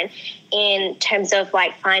and Lauren in terms of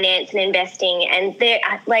like finance and investing, and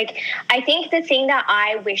I think the thing that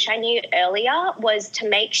I wish I knew earlier was to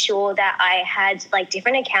make sure that I had like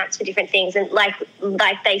different accounts for different things, and like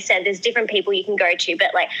they said, there's different people you can go to,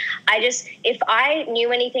 but like if I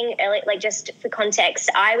knew anything early, like just for context,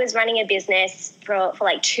 I was running a business for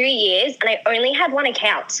like 2 years and I only had one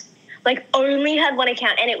account. And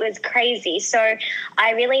it was crazy. So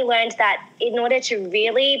I really learned that in order to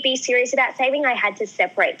really be serious about saving, I had to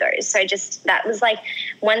separate those. So just that was like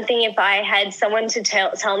one thing, if I had someone to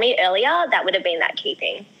tell me earlier, that would have been that key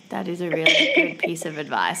thing. That is a really good piece of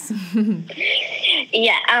advice.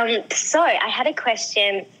 Yeah. So I had a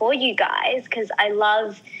question for you guys because I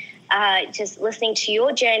love just listening to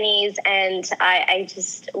your journeys, and I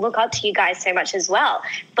just look up to you guys so much as well.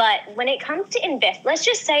 But when it comes to invest, let's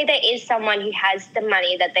just say there is someone who has the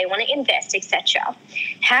money that they want to invest, etc.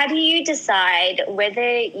 How do you decide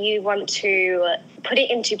whether you want to put it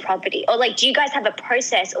into property, or like do you guys have a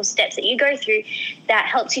process or steps that you go through that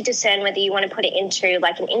helps you discern whether you want to put it into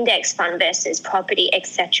like an index fund versus property,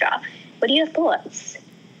 etc.? What are your thoughts?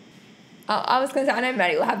 I was going to say, I know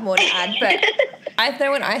Maddie will have more to add, but I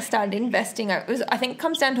know when I started investing, I think it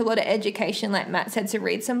comes down to a lot of education, like Matt said, to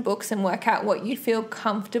read some books and work out what you feel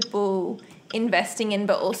comfortable investing in,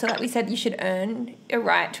 but also, like we said, you should earn a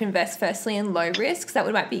right to invest firstly in low risks. That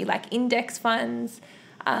might be like index funds,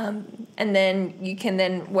 and then you can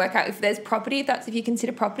then work out if there's property, if you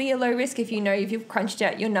consider property a low risk, if you've crunched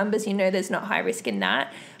out your numbers, there's not high risk in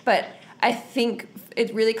that. But I think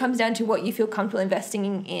it really comes down to what you feel comfortable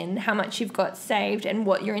investing in, how much you've got saved, and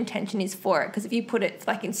what your intention is for it. Because if you put it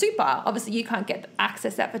like in super, obviously you can't get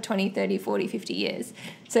access that for 20, 30, 40, 50 years.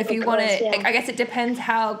 So if you want to, I guess it depends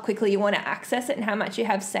how quickly you want to access it and how much you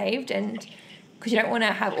have saved, and because you don't want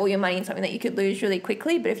to have all your money in something that you could lose really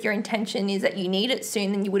quickly. But if your intention is that you need it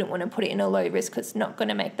soon, then you wouldn't want to put it in a low risk because it's not going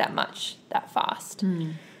to make that much that fast.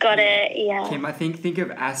 Got it, yeah. Kim, I think of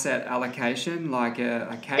asset allocation like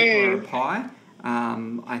a cake or a pie.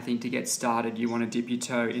 I think to get started, you want to dip your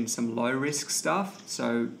toe in some low risk stuff.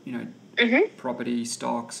 So, property,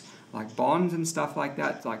 stocks, like bonds and stuff like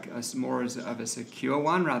that, like more of a secure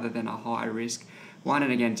one rather than a high risk one.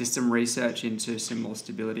 And again, just some research into some more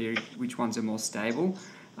stability, which ones are more stable.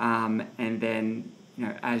 And then,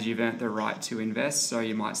 as you've earned the right to invest, so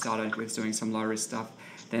you might start with doing some low risk stuff.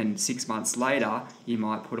 Then 6 months later, you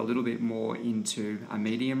might put a little bit more into a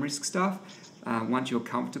medium risk stuff. Once you're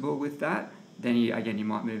comfortable with that, then you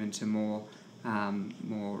might move into more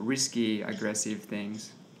risky, aggressive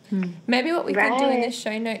things. Maybe what we could do in the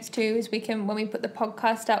show notes too is we can, when we put the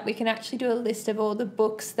podcast up, we can actually do a list of all the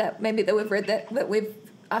books that we've read that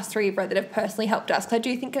us three have read that have personally helped us. Because I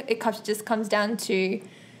do think it just comes down to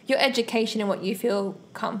your education and what you feel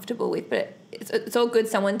comfortable with. But it's all good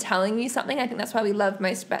someone telling you something. I think that's why we love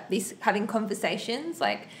most about this, having conversations.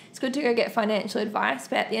 Like, it's good to go get financial advice,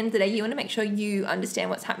 but at the end of the day, you want to make sure you understand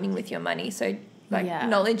what's happening with your money. So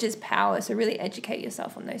knowledge is power. So really educate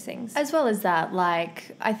yourself on those things. As well as that,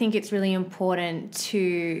 like, I think it's really important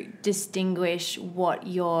to distinguish what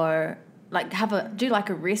your, like, do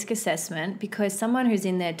a risk assessment, because someone who's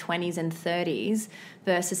in their 20s and 30s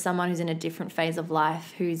versus someone who's in a different phase of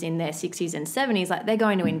life who's in their 60s and 70s, like, they're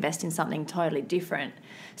going to invest in something totally different.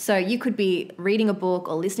 So you could be reading a book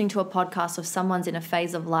or listening to a podcast of someone's in a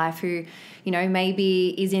phase of life who,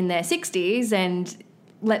 maybe is in their 60s, and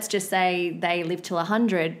let's just say they live till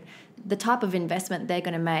 100. the type of investment they're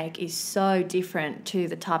going to make is so different to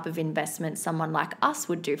the type of investment someone like us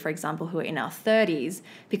would do, for example, who are in our 30s,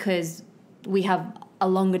 because we have a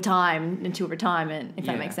longer time until retirement, if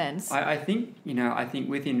that makes sense. I think, I think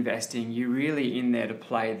with investing, you're really in there to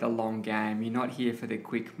play the long game. You're not here for the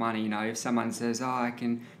quick money. If someone says, I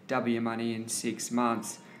can double your money in 6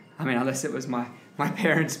 months, I mean, unless it was my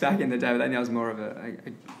parents back in the day, but they knew I was more of a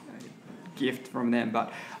gift from them.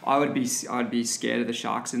 But I'd be scared of the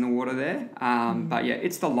sharks in the water there. But yeah,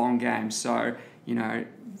 it's the long game. So,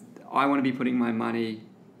 I want to be putting my money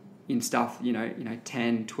in stuff,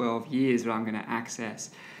 10, 12 years that I'm going to access.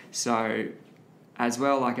 So as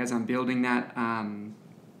well, like as I'm building that,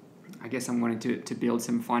 I guess I'm wanting to build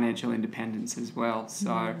some financial independence as well.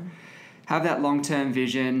 So have that long-term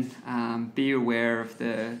vision, be aware of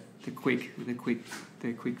the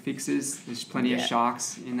quick fixes. There's plenty of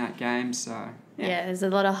sharks in that game. So yeah, there's a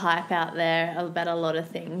lot of hype out there about a lot of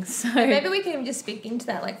things. So maybe we can just speak into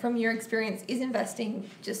that. Like from your experience, is investing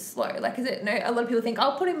just slow? Like, is it? No, a lot of people think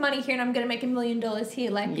I'll put in money here and I'm going to make $1 million here.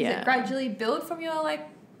 Like, is it gradually build from your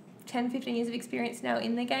 10, 15 years of experience now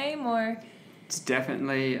in the game, or? It's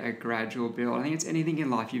definitely a gradual build. I think it's anything in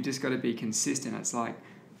life. You've just got to be consistent. It's like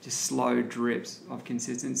just slow drips of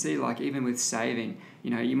consistency. Like even with saving,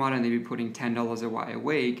 you might only be putting $10 away a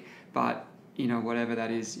week, but whatever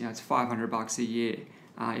that is, it's $500 a year.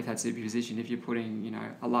 If that's the position, if you're putting,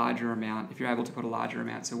 a larger amount, if you're able to put a larger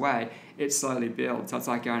amounts away, it slowly builds. So it's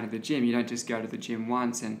like going to the gym. You don't just go to the gym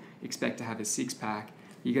once and expect to have a 6-pack.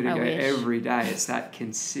 You got to go every day. It's that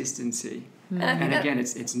consistency. And again,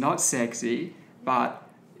 it's not sexy, but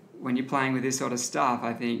when you're playing with this sort of stuff,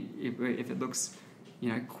 I think if it looks,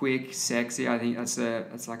 quick, sexy, I think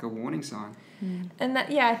that's like a warning sign. And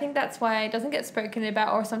I think that's why it doesn't get spoken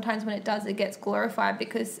about, or sometimes when it does, it gets glorified,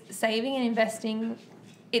 because saving and investing,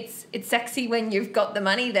 it's sexy when you've got the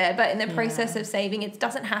money there, but in the process of saving, it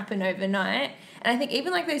doesn't happen overnight. And I think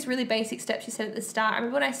even like those really basic steps you said at the start, I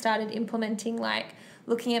remember when I started implementing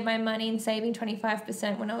looking at my money and saving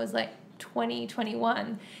 25% when I was 20,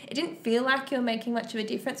 21, it didn't feel like you were making much of a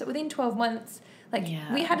difference. But within 12 months,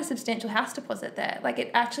 we had a substantial house deposit there.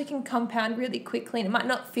 It actually can compound really quickly, and it might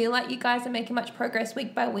not feel like you guys are making much progress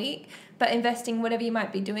week by week, but investing, whatever you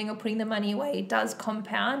might be doing or putting the money away, does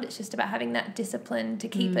compound. It's just about having that discipline to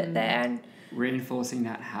keep it there. And reinforcing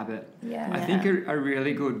that habit. I Yeah. think a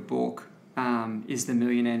really good book is The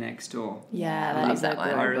Millionaire Next Door. Yeah, I love that one.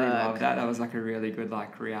 I really love that. That was a really good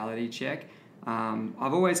reality check.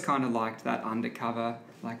 I've always kind of liked that undercover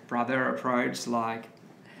brother approach,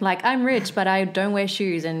 I'm rich, but I don't wear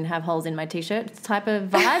shoes and have holes in my t-shirt type of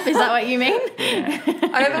vibe. Is that what you mean?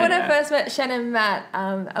 I remember when I first met Shannon and Matt,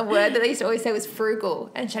 a word that they used to always say was frugal.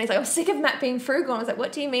 And Shannon's like, I'm sick of Matt being frugal. And I was like,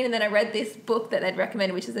 what do you mean? And then I read this book that they'd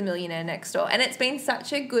recommended, which is The Millionaire Next Door. And it's been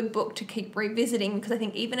such a good book to keep revisiting, because I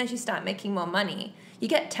think even as you start making more money, you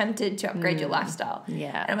get tempted to upgrade your lifestyle.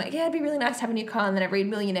 Yeah. And I'm like, it'd be really nice to have a new car. And then I read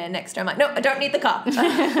Millionaire Next Door. I'm like, no, I don't need the car.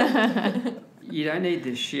 You don't need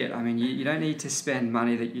this shit. I mean, you don't need to spend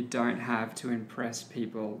money that you don't have to impress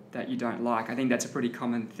people that you don't like. I think that's a pretty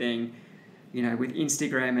common thing, with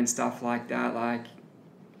Instagram and stuff like that.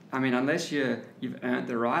 Unless you've earned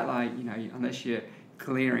the right, unless you're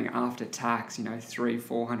clearing after tax,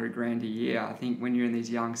 $300,000-$400,000 a year. I think when you're in these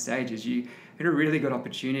young stages, you get a really good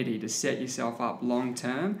opportunity to set yourself up long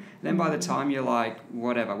term. Then by the time you're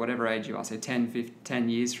whatever age you are, so 10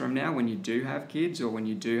 years from now, when you do have kids or when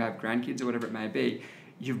you do have grandkids or whatever it may be,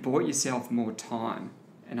 you've bought yourself more time.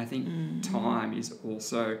 And I think time is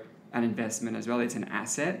also an investment as well. It's an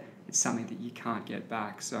asset. It's something that you can't get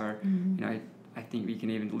back. So, I think we can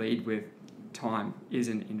even lead with time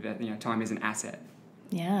is time is an asset.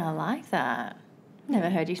 Yeah, I like that. Never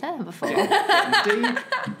heard you say that before. Indeed.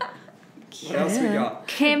 What else we got?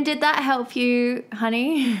 Kim, did that help you,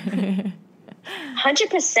 honey? 100%.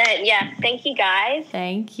 Yeah. Thank you, guys.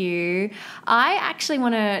 Thank you. I actually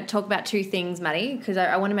want to talk about two things, Maddie, because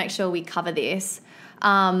I want to make sure we cover this.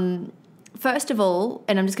 First of all,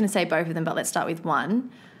 and I'm just going to say both of them, but let's start with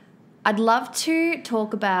one. I'd love to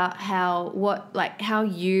talk about how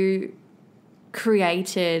you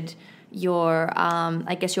created your,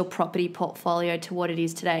 your property portfolio to what it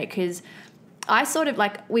is today, because I sort of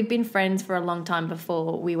we've been friends for a long time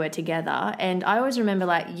before we were together, and I always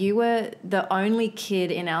remember you were the only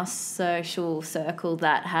kid in our social circle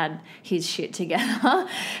that had his shit together.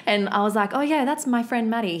 And I was like, oh yeah, that's my friend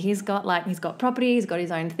Maddie. He's got property, he's got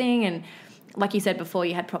his own thing. And like you said before,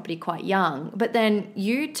 you had property quite young, but then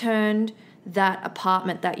you turned that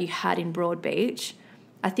apartment that you had in Broadbeach,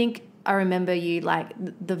 I think I remember you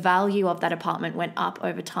the value of that apartment went up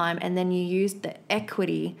over time, and then you used the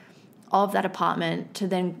equity of that apartment to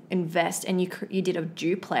then invest, and you did a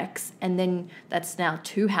duplex, and then that's now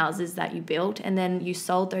 2 houses that you built, and then you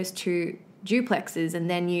sold those 2 duplexes, and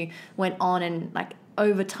then you went on and like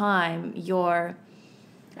over time your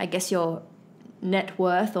net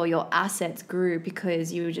worth or your assets grew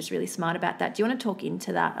because you were just really smart about that. Do you want to talk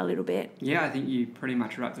into that a little bit? Yeah, I think you pretty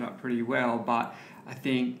much wrapped it up pretty well, but I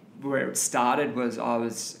think where it started was I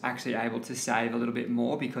was actually able to save a little bit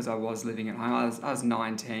more because I was living at home. I was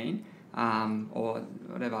 19 or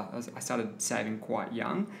whatever. I started saving quite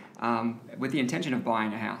young with the intention of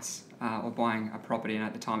buying a house or buying a property, and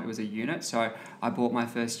at the time it was a unit. So I bought my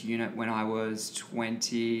first unit when I was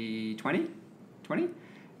 20,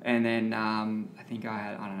 and then I think I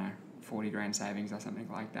had, 40 grand savings or something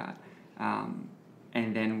like that.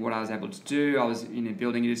 And then what I was able to do, I was in the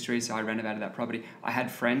building industry, so I renovated that property. I had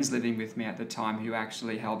friends living with me at the time who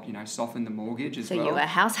actually helped, soften the mortgage as well. So you were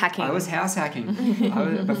house hacking. I was house hacking.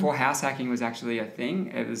 Before house hacking was actually a thing,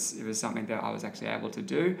 it was something that I was actually able to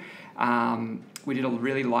do. We did a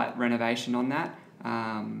really light renovation on that.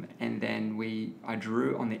 And then I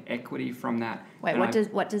drew on the equity from that. Wait,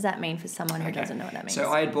 what does that mean for someone who doesn't know what that means? So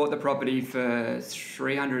I had bought the property for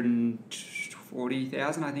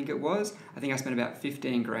 $340,000, I think it was. I think I spent about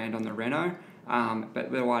 15 grand on the reno, and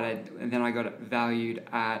then I got it valued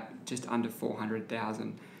at just under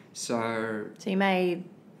 400,000. So you made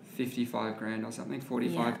 55 grand or something,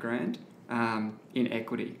 45 grand in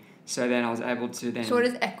equity. So then I was able to then... So what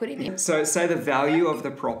does equity mean? So say the value of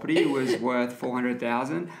the property was worth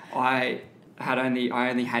 400,000. I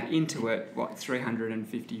only had into it,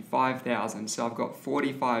 355,000. So I've got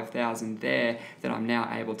 45,000 there that I'm now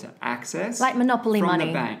able to access. Like Monopoly from money.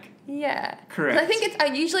 the bank. Yeah. Correct. I think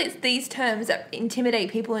usually it's these terms that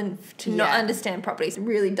intimidate people and to not understand properties and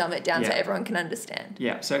really dumb it down so everyone can understand.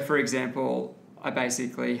 Yeah. So for example, I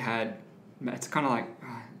basically had... It's kind of like...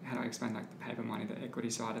 How do I explain like the paper money, the equity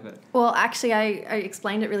side of it? Well, actually, I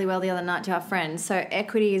explained it really well the other night to our friends. So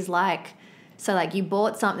equity is like you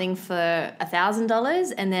bought something for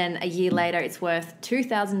 $1,000 and then a year later it's worth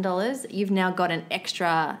 $2,000. You've now got an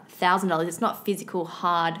extra $1,000. It's not physical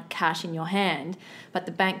hard cash in your hand, but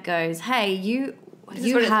the bank goes, hey, you This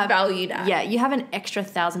is what have it's valued at. Yeah, you have an extra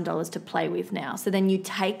 $1,000 to play with now. So then you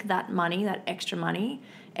take that money, that extra money,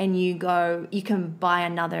 and you can buy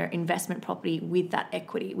another investment property with that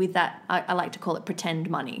equity, with that, I like to call it pretend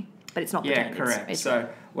money, but it's not pretend. Yeah, correct. It's so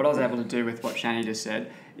what I was able to do with what Shani just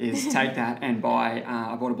said is take that and buy,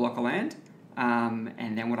 I bought a block of land,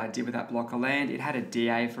 and then what I did with that block of land, it had a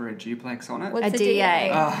DA for a duplex on it. What's a the DA?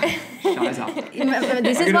 Shies up.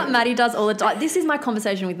 This is what Maddie does all the time. This is my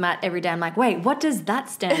conversation with Matt every day. I'm like, wait, what does that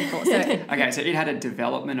stand for? So Okay, so it had a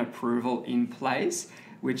development approval in place,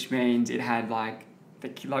 which means it had like the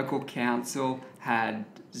local council had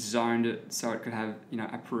zoned it so it could have,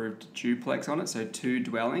 approved duplex on it. So 2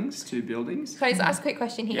 dwellings, 2 buildings. Can I just ask a quick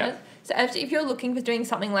question here? Yeah. So if you're looking for doing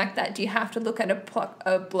something like that, do you have to look at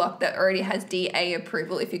a block that already has DA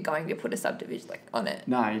approval if you're going to put a subdivision on it?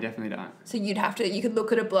 No, you definitely don't. So you could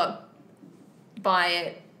look at a block, buy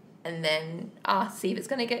it, and then see if it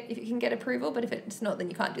can get approval. But if it's not, then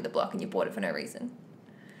you can't do the block and you bought it for no reason.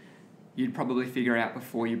 You'd probably figure out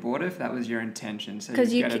before you bought it if that was your intention. So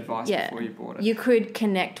you'd get advice before you bought it. You could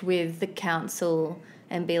connect with the council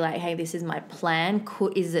and be like, hey, this is my plan.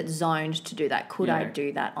 Is it zoned to do that? Could I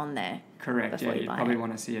do that on there? Correct, yeah. You'd probably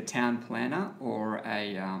want to see a town planner or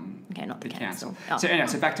not the council. Oh. So anyway,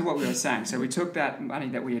 so back to what we were saying. So we took that money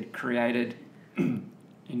that we had created in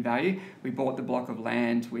value. We bought the block of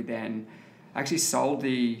land. We then actually sold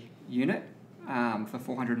the unit for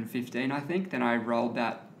 $415, I think. Then I rolled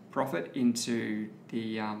that profit into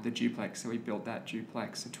the duplex. So we built that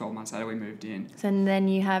duplex. So 12 months later, we moved in. So then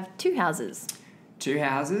you have 2 houses. 2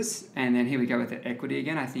 houses, and then here we go with the equity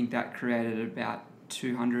again. I think that created about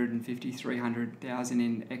 300,000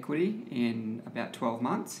 in equity in about 12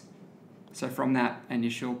 months. So from that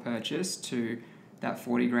initial purchase to that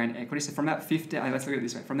 40 grand equity. So from that let's look at it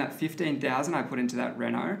this way. From that 15,000 I put into that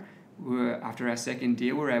reno, after our second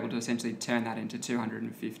deal, we were able to essentially turn that into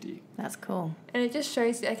 250. That's cool. And it just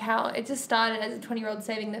shows how it just started as a 20-year-old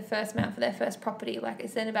saving their first amount for their first property. Like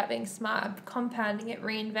it's then about being smart, compounding it,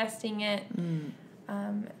 reinvesting it, and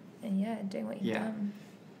doing what you've done.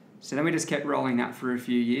 So then we just kept rolling that for a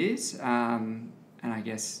few years, and I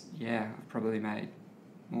guess I've probably made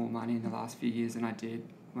more money in the last few years than I did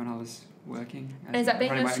when I was working. And is that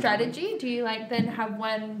being your strategy? Do you then have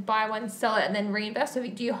one buy one, sell it, and then reinvest? Or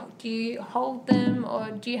do you hold them,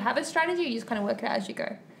 or do you have a strategy, or you just kind of work it out as you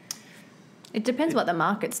go? It depends what the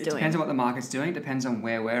market's doing. It depends on what the market's doing. It depends on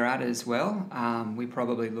where we're at as well. We're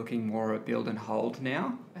probably looking more at build and hold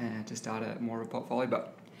now to start more of a portfolio.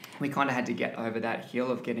 But we kind of had to get over that hill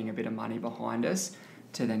of getting a bit of money behind us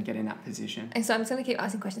to then get in that position. And so I'm just going to keep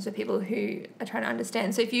asking questions for people who are trying to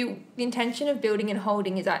understand. So the intention of building and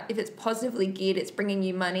holding is that if it's positively geared, it's bringing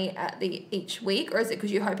you money at each week, or is it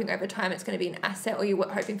because you're hoping over time it's going to be an asset, or you're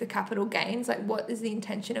hoping for capital gains? Like, what is the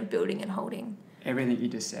intention of building and holding? Everything you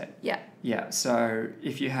just said. Yeah. Yeah. So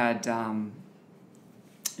if you had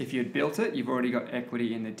built it, you've already got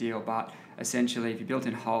equity in the deal, but essentially if you built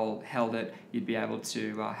and held it, you'd be able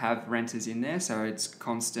to have renters in there, so it's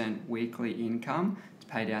constant weekly income to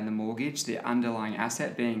pay down the mortgage. The underlying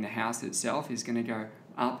asset, being the house itself, is going to go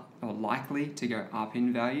up, or likely to go up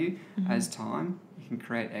in value as time. You can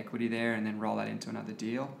create equity there and then roll that into another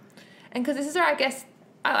deal. And because this is where I guess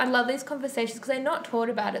I love these conversations, because they're not taught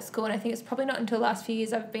about at school, and I think it's probably not until the last few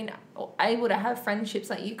years I've been able to have friendships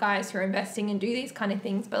like you guys who are investing and do these kind of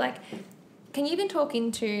things. But like, can you even talk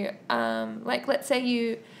into like, let's say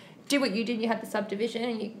you do what you did, you had the subdivision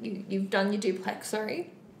and you've done your duplex,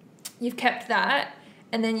 you've kept that,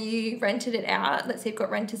 and then you rented it out. Let's say you've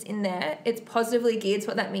got renters in there. It's positively geared. So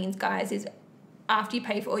what that means, guys, is after you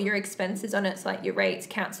pay for all your expenses on it, so like your rates,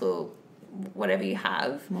 council, whatever you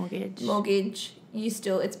have, mortgage, you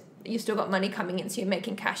still got money coming in, so you're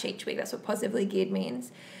making cash each week. That's what positively geared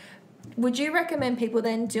means. Would you recommend people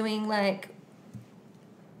then doing like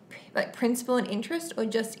principal and interest, or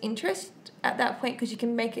just interest at that point, because you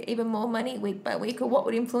can make it even more money week by week? Or what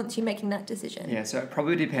would influence you making that decision? Yeah, so it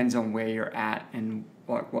probably depends on where you're at and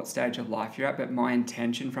like what stage of life you're at, but my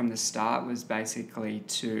intention from the start was basically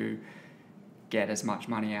to get as much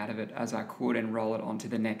money out of it as I could and roll it onto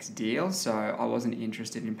the next deal. So I wasn't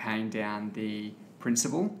interested in paying down the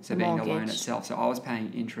principal, so being a loan itself. So I was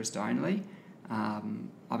paying interest only.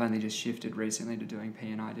 I've only just shifted recently to doing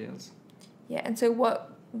P&I deals. Yeah, and so what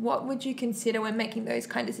would you consider when making those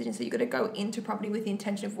kind of decisions? So you've got to go into property with the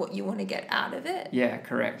intention of what you want to get out of it? Yeah,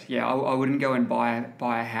 correct. Yeah, I wouldn't go and buy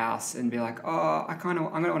a house and be like, oh, I'm going to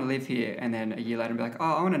want to live here, and then a year later be like,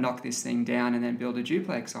 oh, I want to knock this thing down and then build a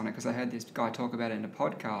duplex on it because I heard this guy talk about it in a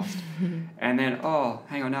podcast. And then, oh,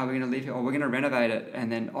 hang on, no, we're going to live here, or we're going to renovate it, and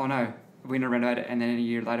then, oh no, we're going to renovate it, and then a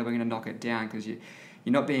year later we're going to knock it down because you're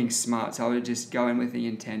not being smart. So I would just go in with the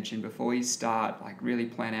intention before you start, like really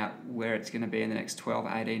plan out where it's going to be in the next 12,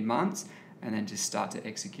 18 months, and then just start to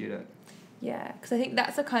execute it. Yeah, because I think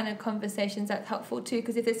that's the kind of conversations that's helpful too,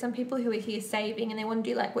 because if there's some people who are here saving and they want to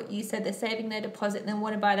do like what you said, they're saving their deposit and then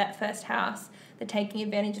want to buy that first house, they're taking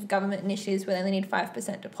advantage of government initiatives where they only need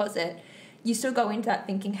 5% deposit. You still go into that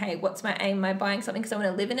thinking, hey, what's my aim? Am I buying something because I want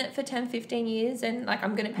to live in it for 10, 15 years and like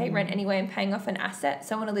I'm going to pay rent anyway and paying off an asset,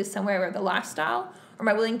 so I want to live somewhere where the lifestyle? Or am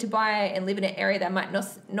I willing to buy and live in an area that I might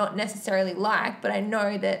not necessarily like, but I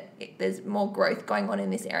know that there's more growth going on in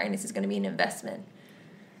this area and this is going to be an investment?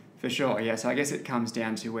 For sure, yeah. So I guess it comes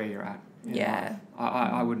down to where you're at. Yeah.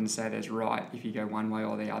 I wouldn't say there's right if you go one way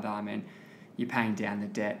or the other. I mean, you're paying down the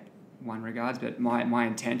debt one regards, but my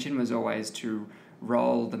intention was always to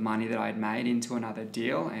roll the money that I'd made into another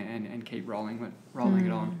deal and keep rolling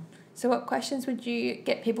it on. So what questions would you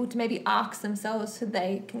get people to maybe ask themselves so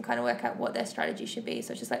they can kind of work out what their strategy should be?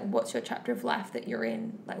 So it's just like, what's your chapter of life that you're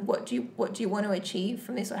in? Like, what do you want to achieve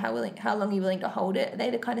from this, or how long are you willing to hold it? Are they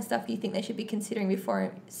the kind of stuff you think they should be considering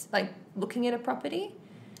before like looking at a property?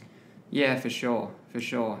 Yeah, for sure.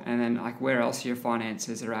 And then like where else your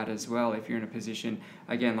finances are at as well. If you're in a position,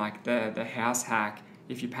 again, like the house hack,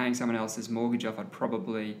 if you're paying someone else's mortgage off, I'd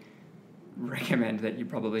probably recommend that you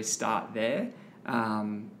probably start there.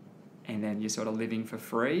 And then you're sort of living for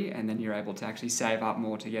free, and then you're able to actually save up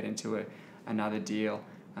more to get into another deal.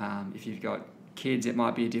 If you've got kids, it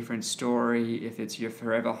might be a different story. If it's your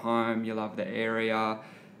forever home, you love the area,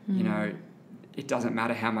 you know, it doesn't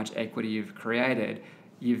matter how much equity you've created,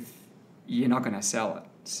 you're not going to sell it.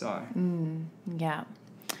 So yeah.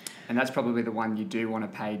 And that's probably the one you do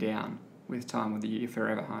want to pay down with time, with your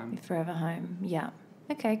forever home. Your forever home, yeah.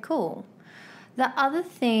 Okay, cool. The other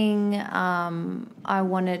thing I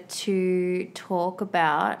wanted to talk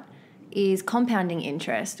about is compounding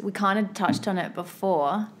interest. We kind of touched on it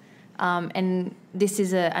before, and this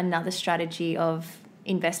is another strategy of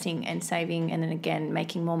investing and saving, and then again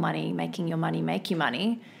making more money, making your money make you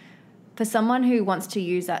money. For someone who wants to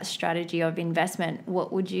use that strategy of investment,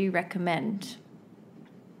 what would you recommend?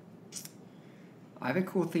 I have a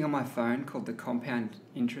cool thing on my phone called the compound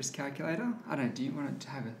interest calculator. I don't know, do you want to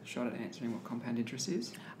have a shot at answering what compound interest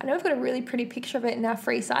is? I know we've got a really pretty picture of it in our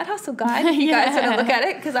free side hustle guide if you guys want to look at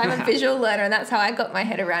it, because I'm a visual learner and that's how I got my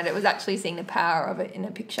head around it, was actually seeing the power of it in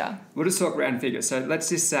a picture. We'll just talk round figures. So let's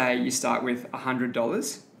just say you start with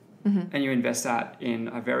 $100 and you invest that in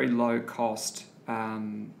a very low cost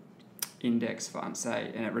index fund,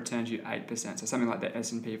 say, and it returns you 8%. So something like the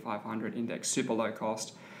S&P 500 index, super low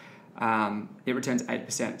cost, it returns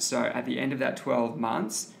 8%. So at the end of that 12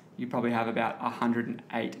 months, you probably have about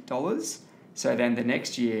 $108. So then the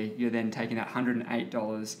next year, you're then taking that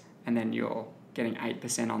 $108 and then you're getting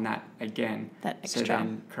 8% on that again. That extra. So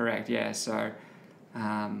then, correct, yeah. So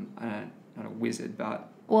I'm not a wizard, but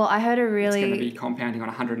Well, I heard a it's going to really... be compounding on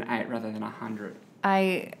 108 rather than 100.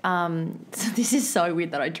 So this is so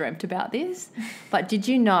weird that I dreamt about this, but did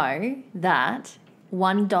you know that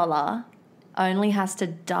 $1 only has to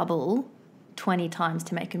double 20 times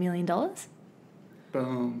to make $1 million?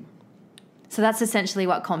 Boom. So that's essentially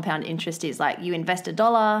what compound interest is. Like you invest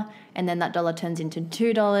 $1 and then that dollar turns into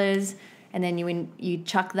 $2 and then you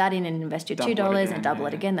chuck that in and invest your Double it $2 again, and double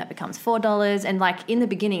it yeah. again. That becomes $4. And like in the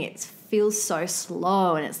beginning, it feels so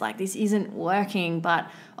slow and it's like, this isn't working. But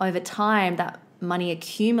over time, that money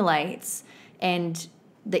accumulates and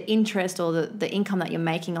the interest or the income that you're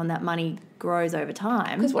making on that money grows over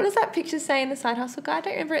time. Because what does that picture say in the Side Hustle Guide? I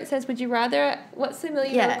don't remember. It says, would you rather, what's the $1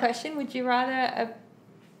 million question? Would you rather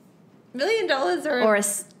 $1 million or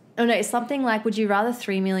it's something like, would you rather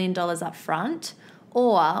 $3 million up front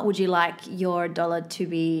or would you like your dollar to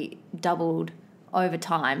be doubled over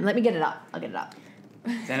time? Let me get it up. I'll get it up.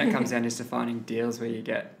 Then it comes down just to finding deals where you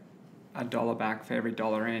get $1 back for every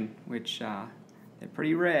dollar in, which they're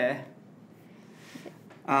pretty rare.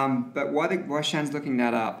 But while Shan's looking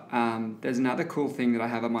that up, there's another cool thing that I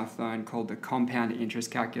have on my phone called the compound interest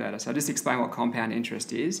calculator. So I'll just explain what compound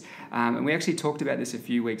interest is. And we actually talked about this a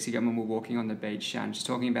few weeks ago when we were walking on the beach, Shan, just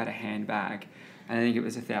talking about a handbag. And I think it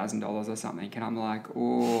was $1,000 or something. And I'm like,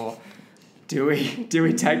 oh, do we spend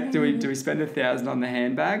 $1,000 on the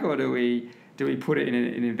handbag or do we put it in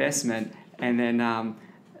an investment? And then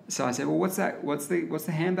so I said, well, what's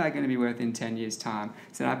the handbag going to be worth in 10 years' time?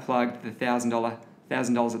 So then I plugged the $1,000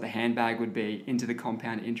 that the handbag would be into the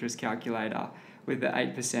compound interest calculator with the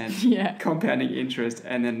 8% compounding interest,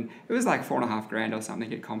 and then it was like $4,500 or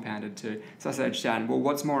something it compounded to. So I said, Shan, well,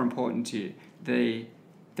 what's more important to you, the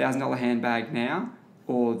 $1,000 handbag now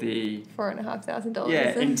or the $4,500?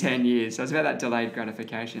 Yeah, in 10 years. So it's about that delayed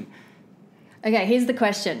gratification. Okay, here's the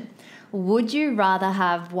question. Would you rather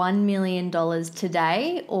have $1 million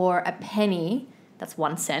today or a penny, that's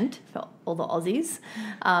 1 cent for all the Aussies,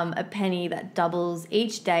 a penny that doubles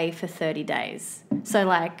each day for 30 days? So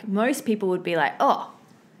like most people would be like, oh,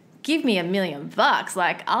 give me $1 million,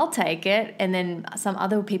 like I'll take it. And then some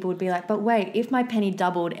other people would be like, but wait, if my penny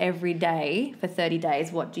doubled every day for 30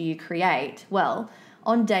 days, what do you create? Well,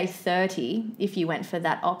 on day 30, if you went for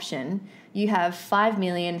that option, you have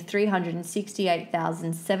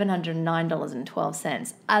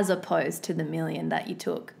 $5,368,709.12 as opposed to the $1 million that you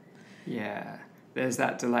took. Yeah, there's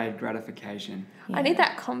that delayed gratification. Yeah. I need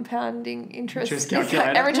that compounding interest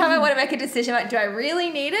calculator. every time I want to make a decision, like, do I really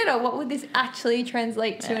need it or what would this actually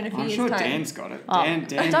translate to in a few I'm years' sure time? Dan's got it. Oh, Dan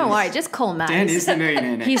don't is- worry, just call Matt. Dan is the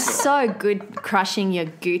millionaire next He's door. so good crushing your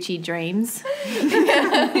Gucci dreams.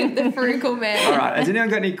 The frugal man. All right, has anyone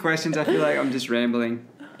got any questions? I feel like I'm just rambling.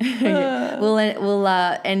 We'll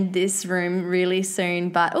end this room really soon.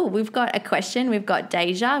 But, we've got a question. We've got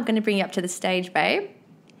Deja. I'm going to bring you up to the stage, babe.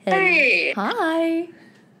 Hey. Hi.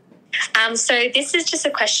 So this is just a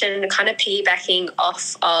question kind of piggybacking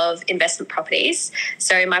off of investment properties.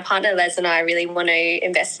 So my partner Les and I really want to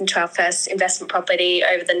invest into our first investment property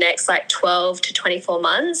over the next 12 to 24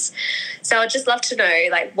 months. So I'd just love to know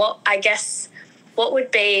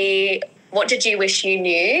what did you wish you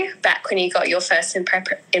knew back when you got your first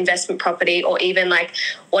investment property, or even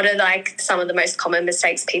what are some of the most common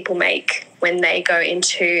mistakes people make when they go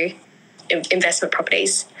into investment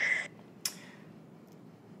properties?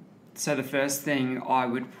 So the first thing I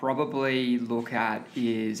would probably look at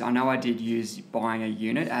is, I know I did use buying a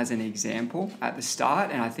unit as an example at the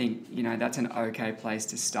start, and I think, that's an okay place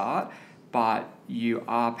to start, but you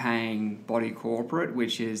are paying body corporate,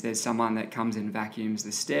 which is there's someone that comes and vacuums the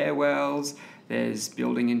stairwells, there's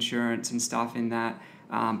building insurance and stuff in that,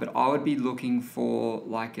 but I would be looking for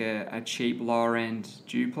a cheap lower end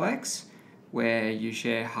duplex where you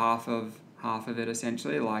share half of it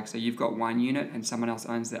essentially, so you've got one unit and someone else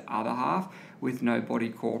owns the other half with no body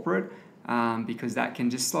corporate, because that can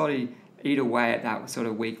just slowly eat away at that sort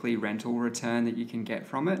of weekly rental return that you can get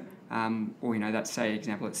from it. Or that's, say,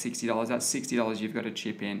 example, at $60, that's $60 you've got to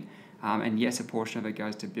chip in, and yes, a portion of it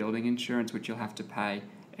goes to building insurance, which you'll have to pay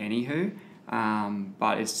anywho,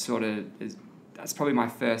 but it's that's probably my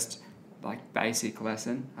first like basic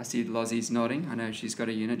lesson. I see Lozzie's nodding. I know she's got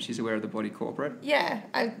a unit. She's aware of the body corporate. Yeah,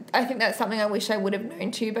 I think that's something I wish I would have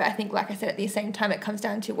known too, but I think, like I said, at the same time, it comes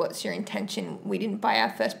down to what's your intention. We didn't buy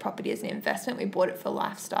our first property as an investment. We bought it for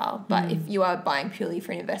lifestyle. But if you are buying purely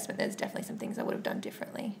for an investment, there's definitely some things I would have done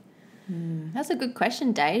differently. That's a good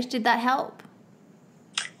question, Dej. Did that help?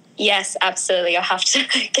 Yes, absolutely. I'll have to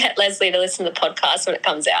get Leslie to listen to the podcast when it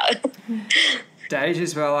comes out. Dej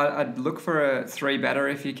as well, I'd look for a 3-bedder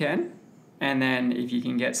if you can. And then if you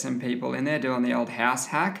can get some people in there doing the old house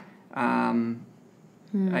hack, again,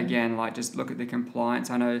 like just look at the compliance.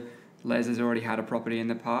 I know Les has already had a property in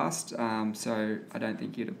the past, so I don't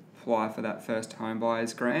think you'd apply for that first home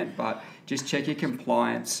buyers grant, but just check your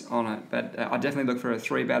compliance on it. But I definitely look for a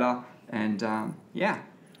 3-bedder and yeah.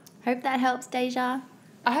 Hope that helps, Deja.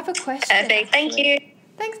 I have a question. Perfect. Thank you.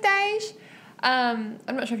 Thanks, Dej. I'm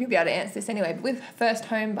not sure if you'll be able to answer this anyway, but with first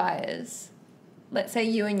home buyers, let's say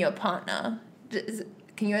you and your partner,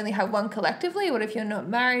 can you only have one collectively? What if you're not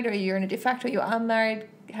married or you're in a de facto, you are married?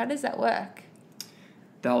 How does that work?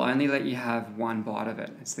 They'll only let you have one bite of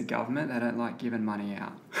it. It's the government. They don't like giving money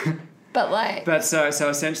out. But so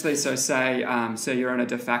essentially, say you're in a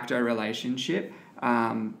de facto relationship.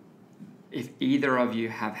 If either of you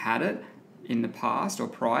have had it in the past or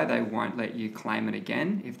prior, they won't let you claim it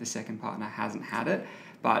again if the second partner hasn't had it.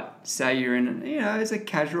 But say you're in, it's a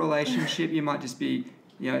casual relationship, you might just be,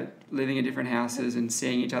 living in different houses and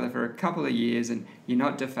seeing each other for a couple of years, and you're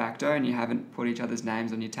not de facto and you haven't put each other's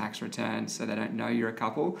names on your tax returns so they don't know you're a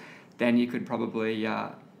couple, then you could probably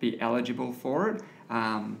be eligible for it.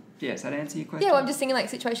 Does that answer your question? Yeah, well, I'm just thinking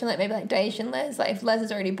situation like maybe like Dej and Les, like if Les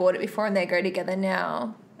has already bought it before and they go together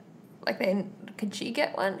now, like then could she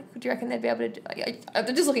get one? Do you reckon they'd be able to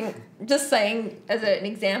I'm just saying as an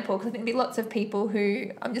example, because I think there'd be lots of people who,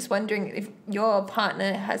 I'm just wondering if your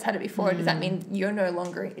partner has had it before, does that mean you're no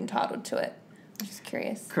longer entitled to it? I'm just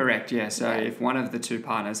curious. Correct, yeah. So if one of the two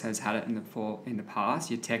partners has had it in the past,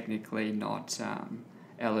 you're technically not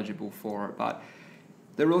eligible for it. But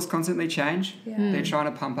the rules constantly change. Yeah. They're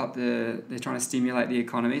trying to pump up they're trying to stimulate the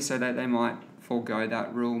economy so that they might forego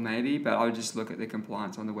that rule maybe, but I would just look at the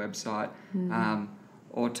compliance on the website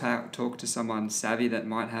or talk to someone savvy that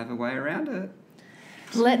might have a way around it.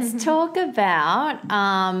 Let's talk about,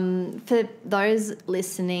 for those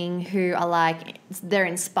listening who are like, they're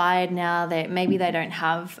inspired now, that maybe they don't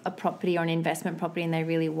have a property or an investment property and they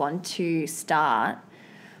really want to start,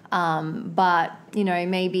 but,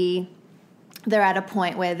 maybe they're at a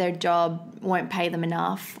point where their job won't pay them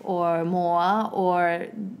enough or more, or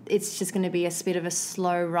it's just going to be a bit of a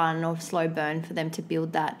slow run or slow burn for them to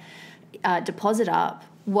build that deposit up.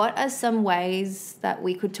 What are some ways that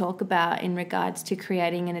we could talk about in regards to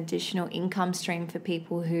creating an additional income stream for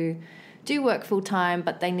people who do work full-time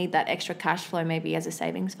but they need that extra cash flow maybe as a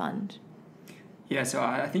savings fund? Yeah, so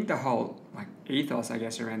I think the whole ethos, I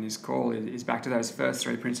guess, around this call is back to those first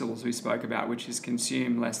 3 principles we spoke about, which is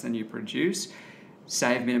consume less than you produce,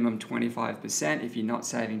 save minimum 25%. If you're not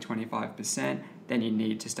saving 25%, then you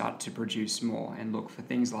need to start to produce more and look for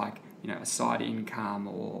things like, a side income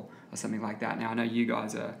or something like that. Now, I know you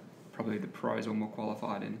guys are probably the pros or more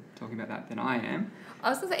qualified in talking about that than I am. I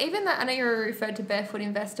was going to say, even that, I know you referred to Barefoot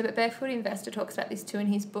Investor, but Barefoot Investor talks about this too in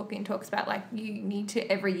his book, and talks about you need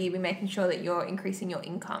to every year be making sure that you're increasing your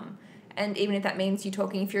income. And even if that means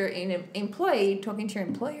if you're an employee, talking to your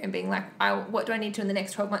employer and being like, what do I need to in the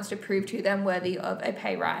next 12 months to prove to them worthy of a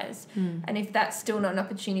pay rise? And if that's still not an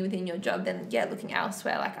opportunity within your job, then looking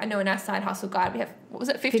elsewhere. I know in our side hustle guide, we have,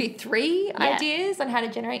 53 ideas on how to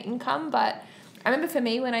generate income. But I remember for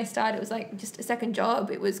me when I started, it was just a second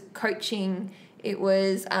job. It was coaching, it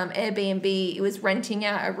was Airbnb, it was renting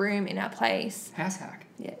out a room in our place. House hack.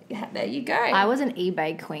 Yeah, there you go. I was an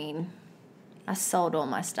eBay queen. I sold all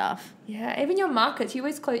my stuff. Yeah, even your markets. You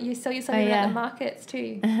always you sell yourself at the markets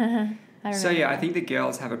too. I think the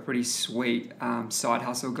girls have a pretty sweet side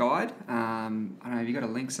hustle guide. I don't know, have you got a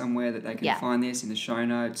link somewhere that they can find this in the show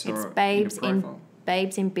notes? It's or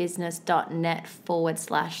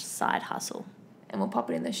babesinbusiness.net/side hustle. And we'll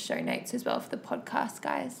pop it in the show notes as well for the podcast,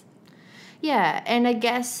 guys. Yeah, and I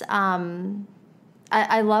guess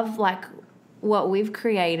I love what we've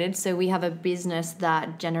created. So we have a business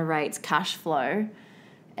that generates cash flow,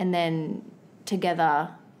 and then together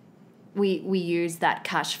we use that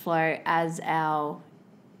cash flow as our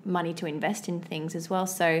money to invest in things as well.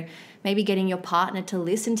 So maybe getting your partner to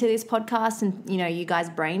listen to this podcast and, you guys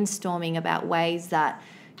brainstorming about ways that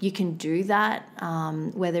you can do that,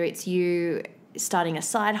 whether it's you starting a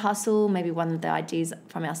side hustle, maybe one of the ideas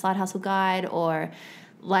from our side hustle guide, or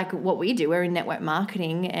like what we do, we're in network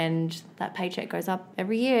marketing, and that paycheck goes up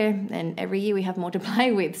every year, and every year we have more to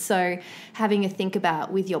play with. So having a think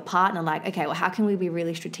about with your partner, like, okay, well, how can we be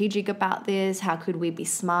really strategic about this? How could we be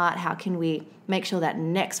smart? How can we make sure that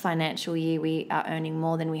next financial year we are earning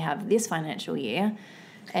more than we have this financial year?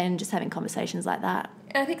 And just having conversations like that.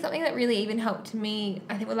 And I think something that really even helped me,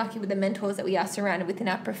 I think we're lucky with the mentors that we are surrounded with in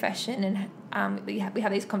our profession, and we have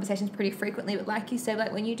these conversations pretty frequently. But like you said,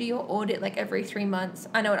 like when you do your audit like every 3 months,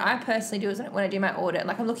 I know what I personally do is when I do my audit,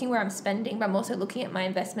 like I'm looking where I'm spending, but I'm also looking at my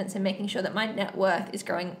investments and making sure that my net worth is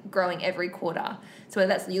growing every quarter. So whether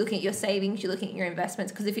that's you're looking at your savings, you're looking at your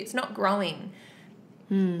investments, because if it's not growing,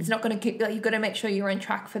 it's not going to keep, like, you've got to make sure you're on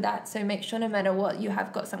track for that. So make sure no matter what, you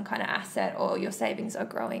have got some kind of asset or your savings are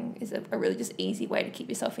growing is a really just easy way to keep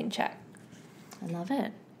yourself in check. I love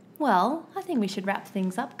it. Well, I think we should wrap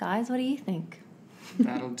things up, guys. What do you think?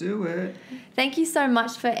 That'll do it. Thank you so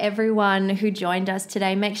much for everyone who joined us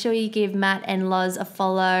today. Make sure you give Matt and Loz a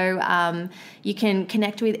follow. You can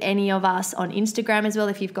connect with any of us on Instagram as well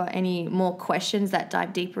if you've got any more questions that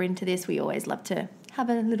dive deeper into this. We always love to have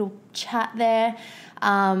a little chat there.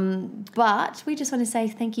 But we just want to say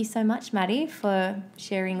thank you so much, Maddie, for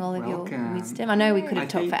sharing all of your wisdom. I know we could have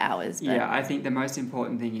talked for hours. But yeah, I think the most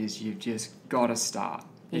important thing is you've just got to start.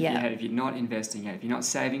 If you're not investing yet, if you're not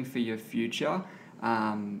saving for your future,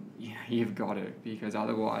 you've got to, because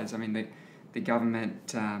otherwise, I mean, the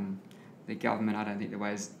government, I don't think the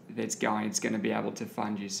way it's going, it's going to be able to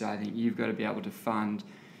fund you. So I think you've got to be able to fund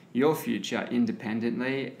your future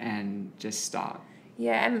independently and just start.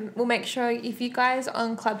 Yeah, and we'll make sure if you guys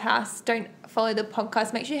on Clubhouse don't follow the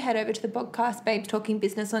podcast, make sure you head over to the podcast Babes Talking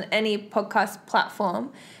Business on any podcast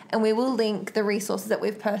platform, and we will link the resources that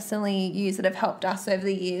we've personally used that have helped us over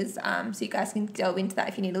the years, so you guys can delve into that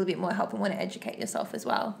if you need a little bit more help and want to educate yourself as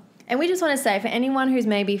well. And we just want to say, for anyone who's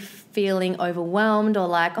maybe feeling overwhelmed or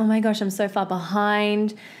like, oh my gosh, I'm so far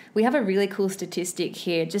behind, we have a really cool statistic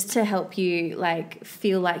here just to help you like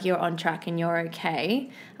feel like you're on track and you're okay.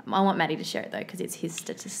 I want Maddie to share it though, because it's his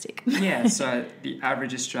statistic. Yeah, so the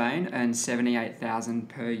average Australian earns $78,000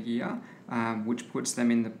 per year, which puts them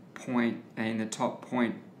in the top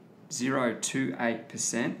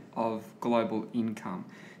 0.028% of global income.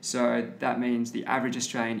 So that means the average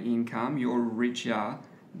Australian income, you're richer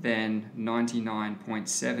than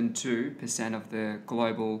 99.72% of the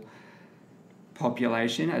global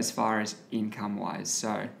population as far as income wise.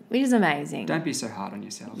 So which is amazing. Don't be so hard on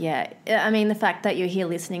yourself. Yeah, I mean, the fact that you're here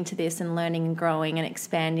listening to this and learning and growing and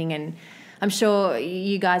expanding, and I'm sure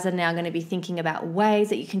you guys are now going to be thinking about ways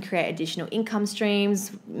that you can create additional income streams.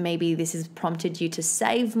 Maybe this has prompted you to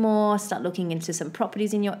save more, start looking into some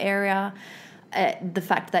properties in your area. The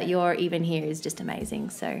fact that you're even here is just amazing.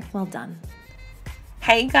 So well done.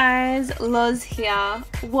 Hey guys, Loz here.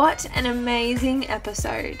 What an amazing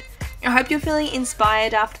episode. I hope you're feeling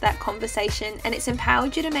inspired after that conversation and it's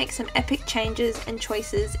empowered you to make some epic changes and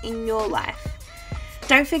choices in your life.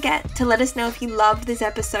 Don't forget to let us know if you loved this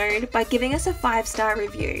episode by giving us a 5-star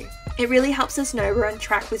review. It really helps us know we're on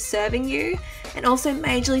track with serving you and also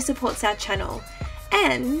majorly supports our channel.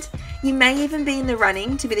 And you may even be in the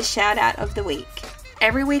running to be the shout out of the week.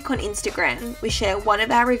 Every week on Instagram, we share one of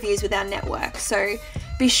our reviews with our network, so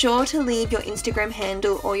be sure to leave your Instagram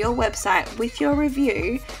handle or your website with your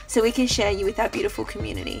review so we can share you with our beautiful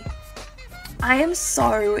community. I am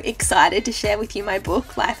so excited to share with you my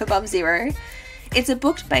book, Life Above Zero. It's a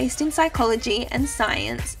book based in psychology and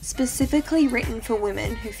science, specifically written for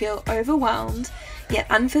women who feel overwhelmed, yet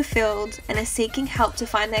unfulfilled, and are seeking help to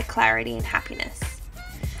find their clarity and happiness.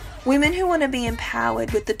 Women who want to be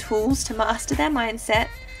empowered with the tools to master their mindset,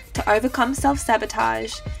 to overcome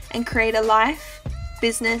self-sabotage, and create a life,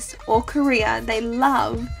 business, or career they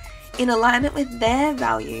love in alignment with their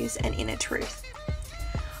values and inner truth.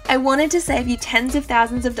 I wanted to save you tens of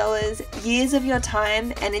thousands of dollars, years of your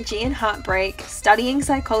time, energy, and heartbreak, studying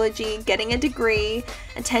psychology, getting a degree,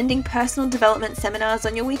 attending personal development seminars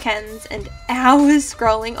on your weekends, and hours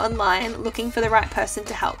scrolling online looking for the right person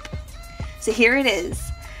to help. So here it is.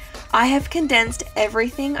 I have condensed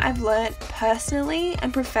everything I've learned personally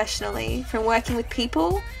and professionally from working with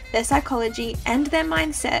people, their psychology, and their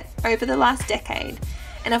mindset over the last decade,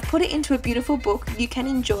 and I've put it into a beautiful book you can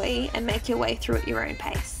enjoy and make your way through at your own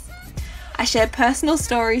pace. I share personal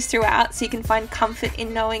stories throughout so you can find comfort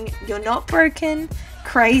in knowing you're not broken,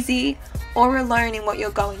 crazy, or alone in what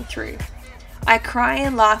you're going through. I cry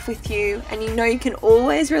and laugh with you, and you know you can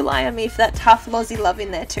always rely on me for that tough Lozzie love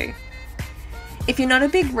in there too. If you're not a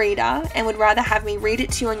big reader and would rather have me read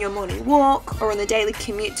it to you on your morning walk or on the daily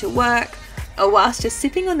commute to work or whilst just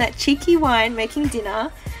sipping on that cheeky wine making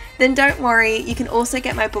dinner, then don't worry, you can also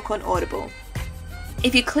get my book on Audible.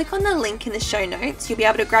 If you click on the link in the show notes, you'll be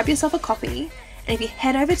able to grab yourself a copy. And if you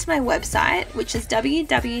head over to my website, which is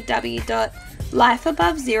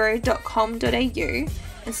www.lifeabovezero.com.au,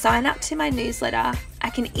 and sign up to my newsletter, I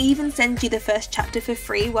can even send you the first chapter for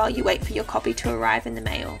free while you wait for your copy to arrive in the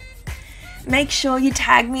mail. Make sure you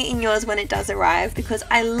tag me in yours when it does arrive, because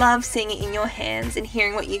I love seeing it in your hands and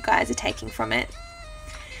hearing what you guys are taking from it.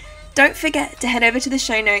 Don't forget to head over to the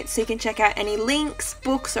show notes so you can check out any links,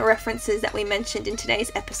 books, or references that we mentioned in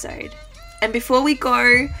today's episode. And before we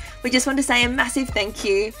go, we just want to say a massive thank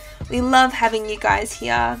you. We love having you guys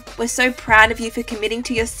here. We're so proud of you for committing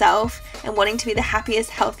to yourself and wanting to be the happiest,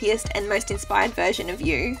 healthiest, and most inspired version of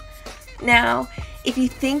you. Now, if you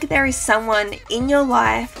think there is someone in your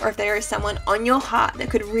life, or if there is someone on your heart that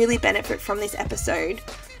could really benefit from this episode,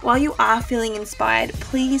 while you are feeling inspired,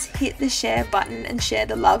 please hit the share button and share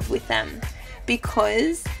the love with them,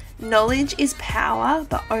 because knowledge is power,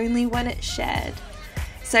 but only when it's shared.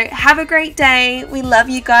 So have a great day. We love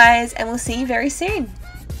you guys, and we'll see you very soon.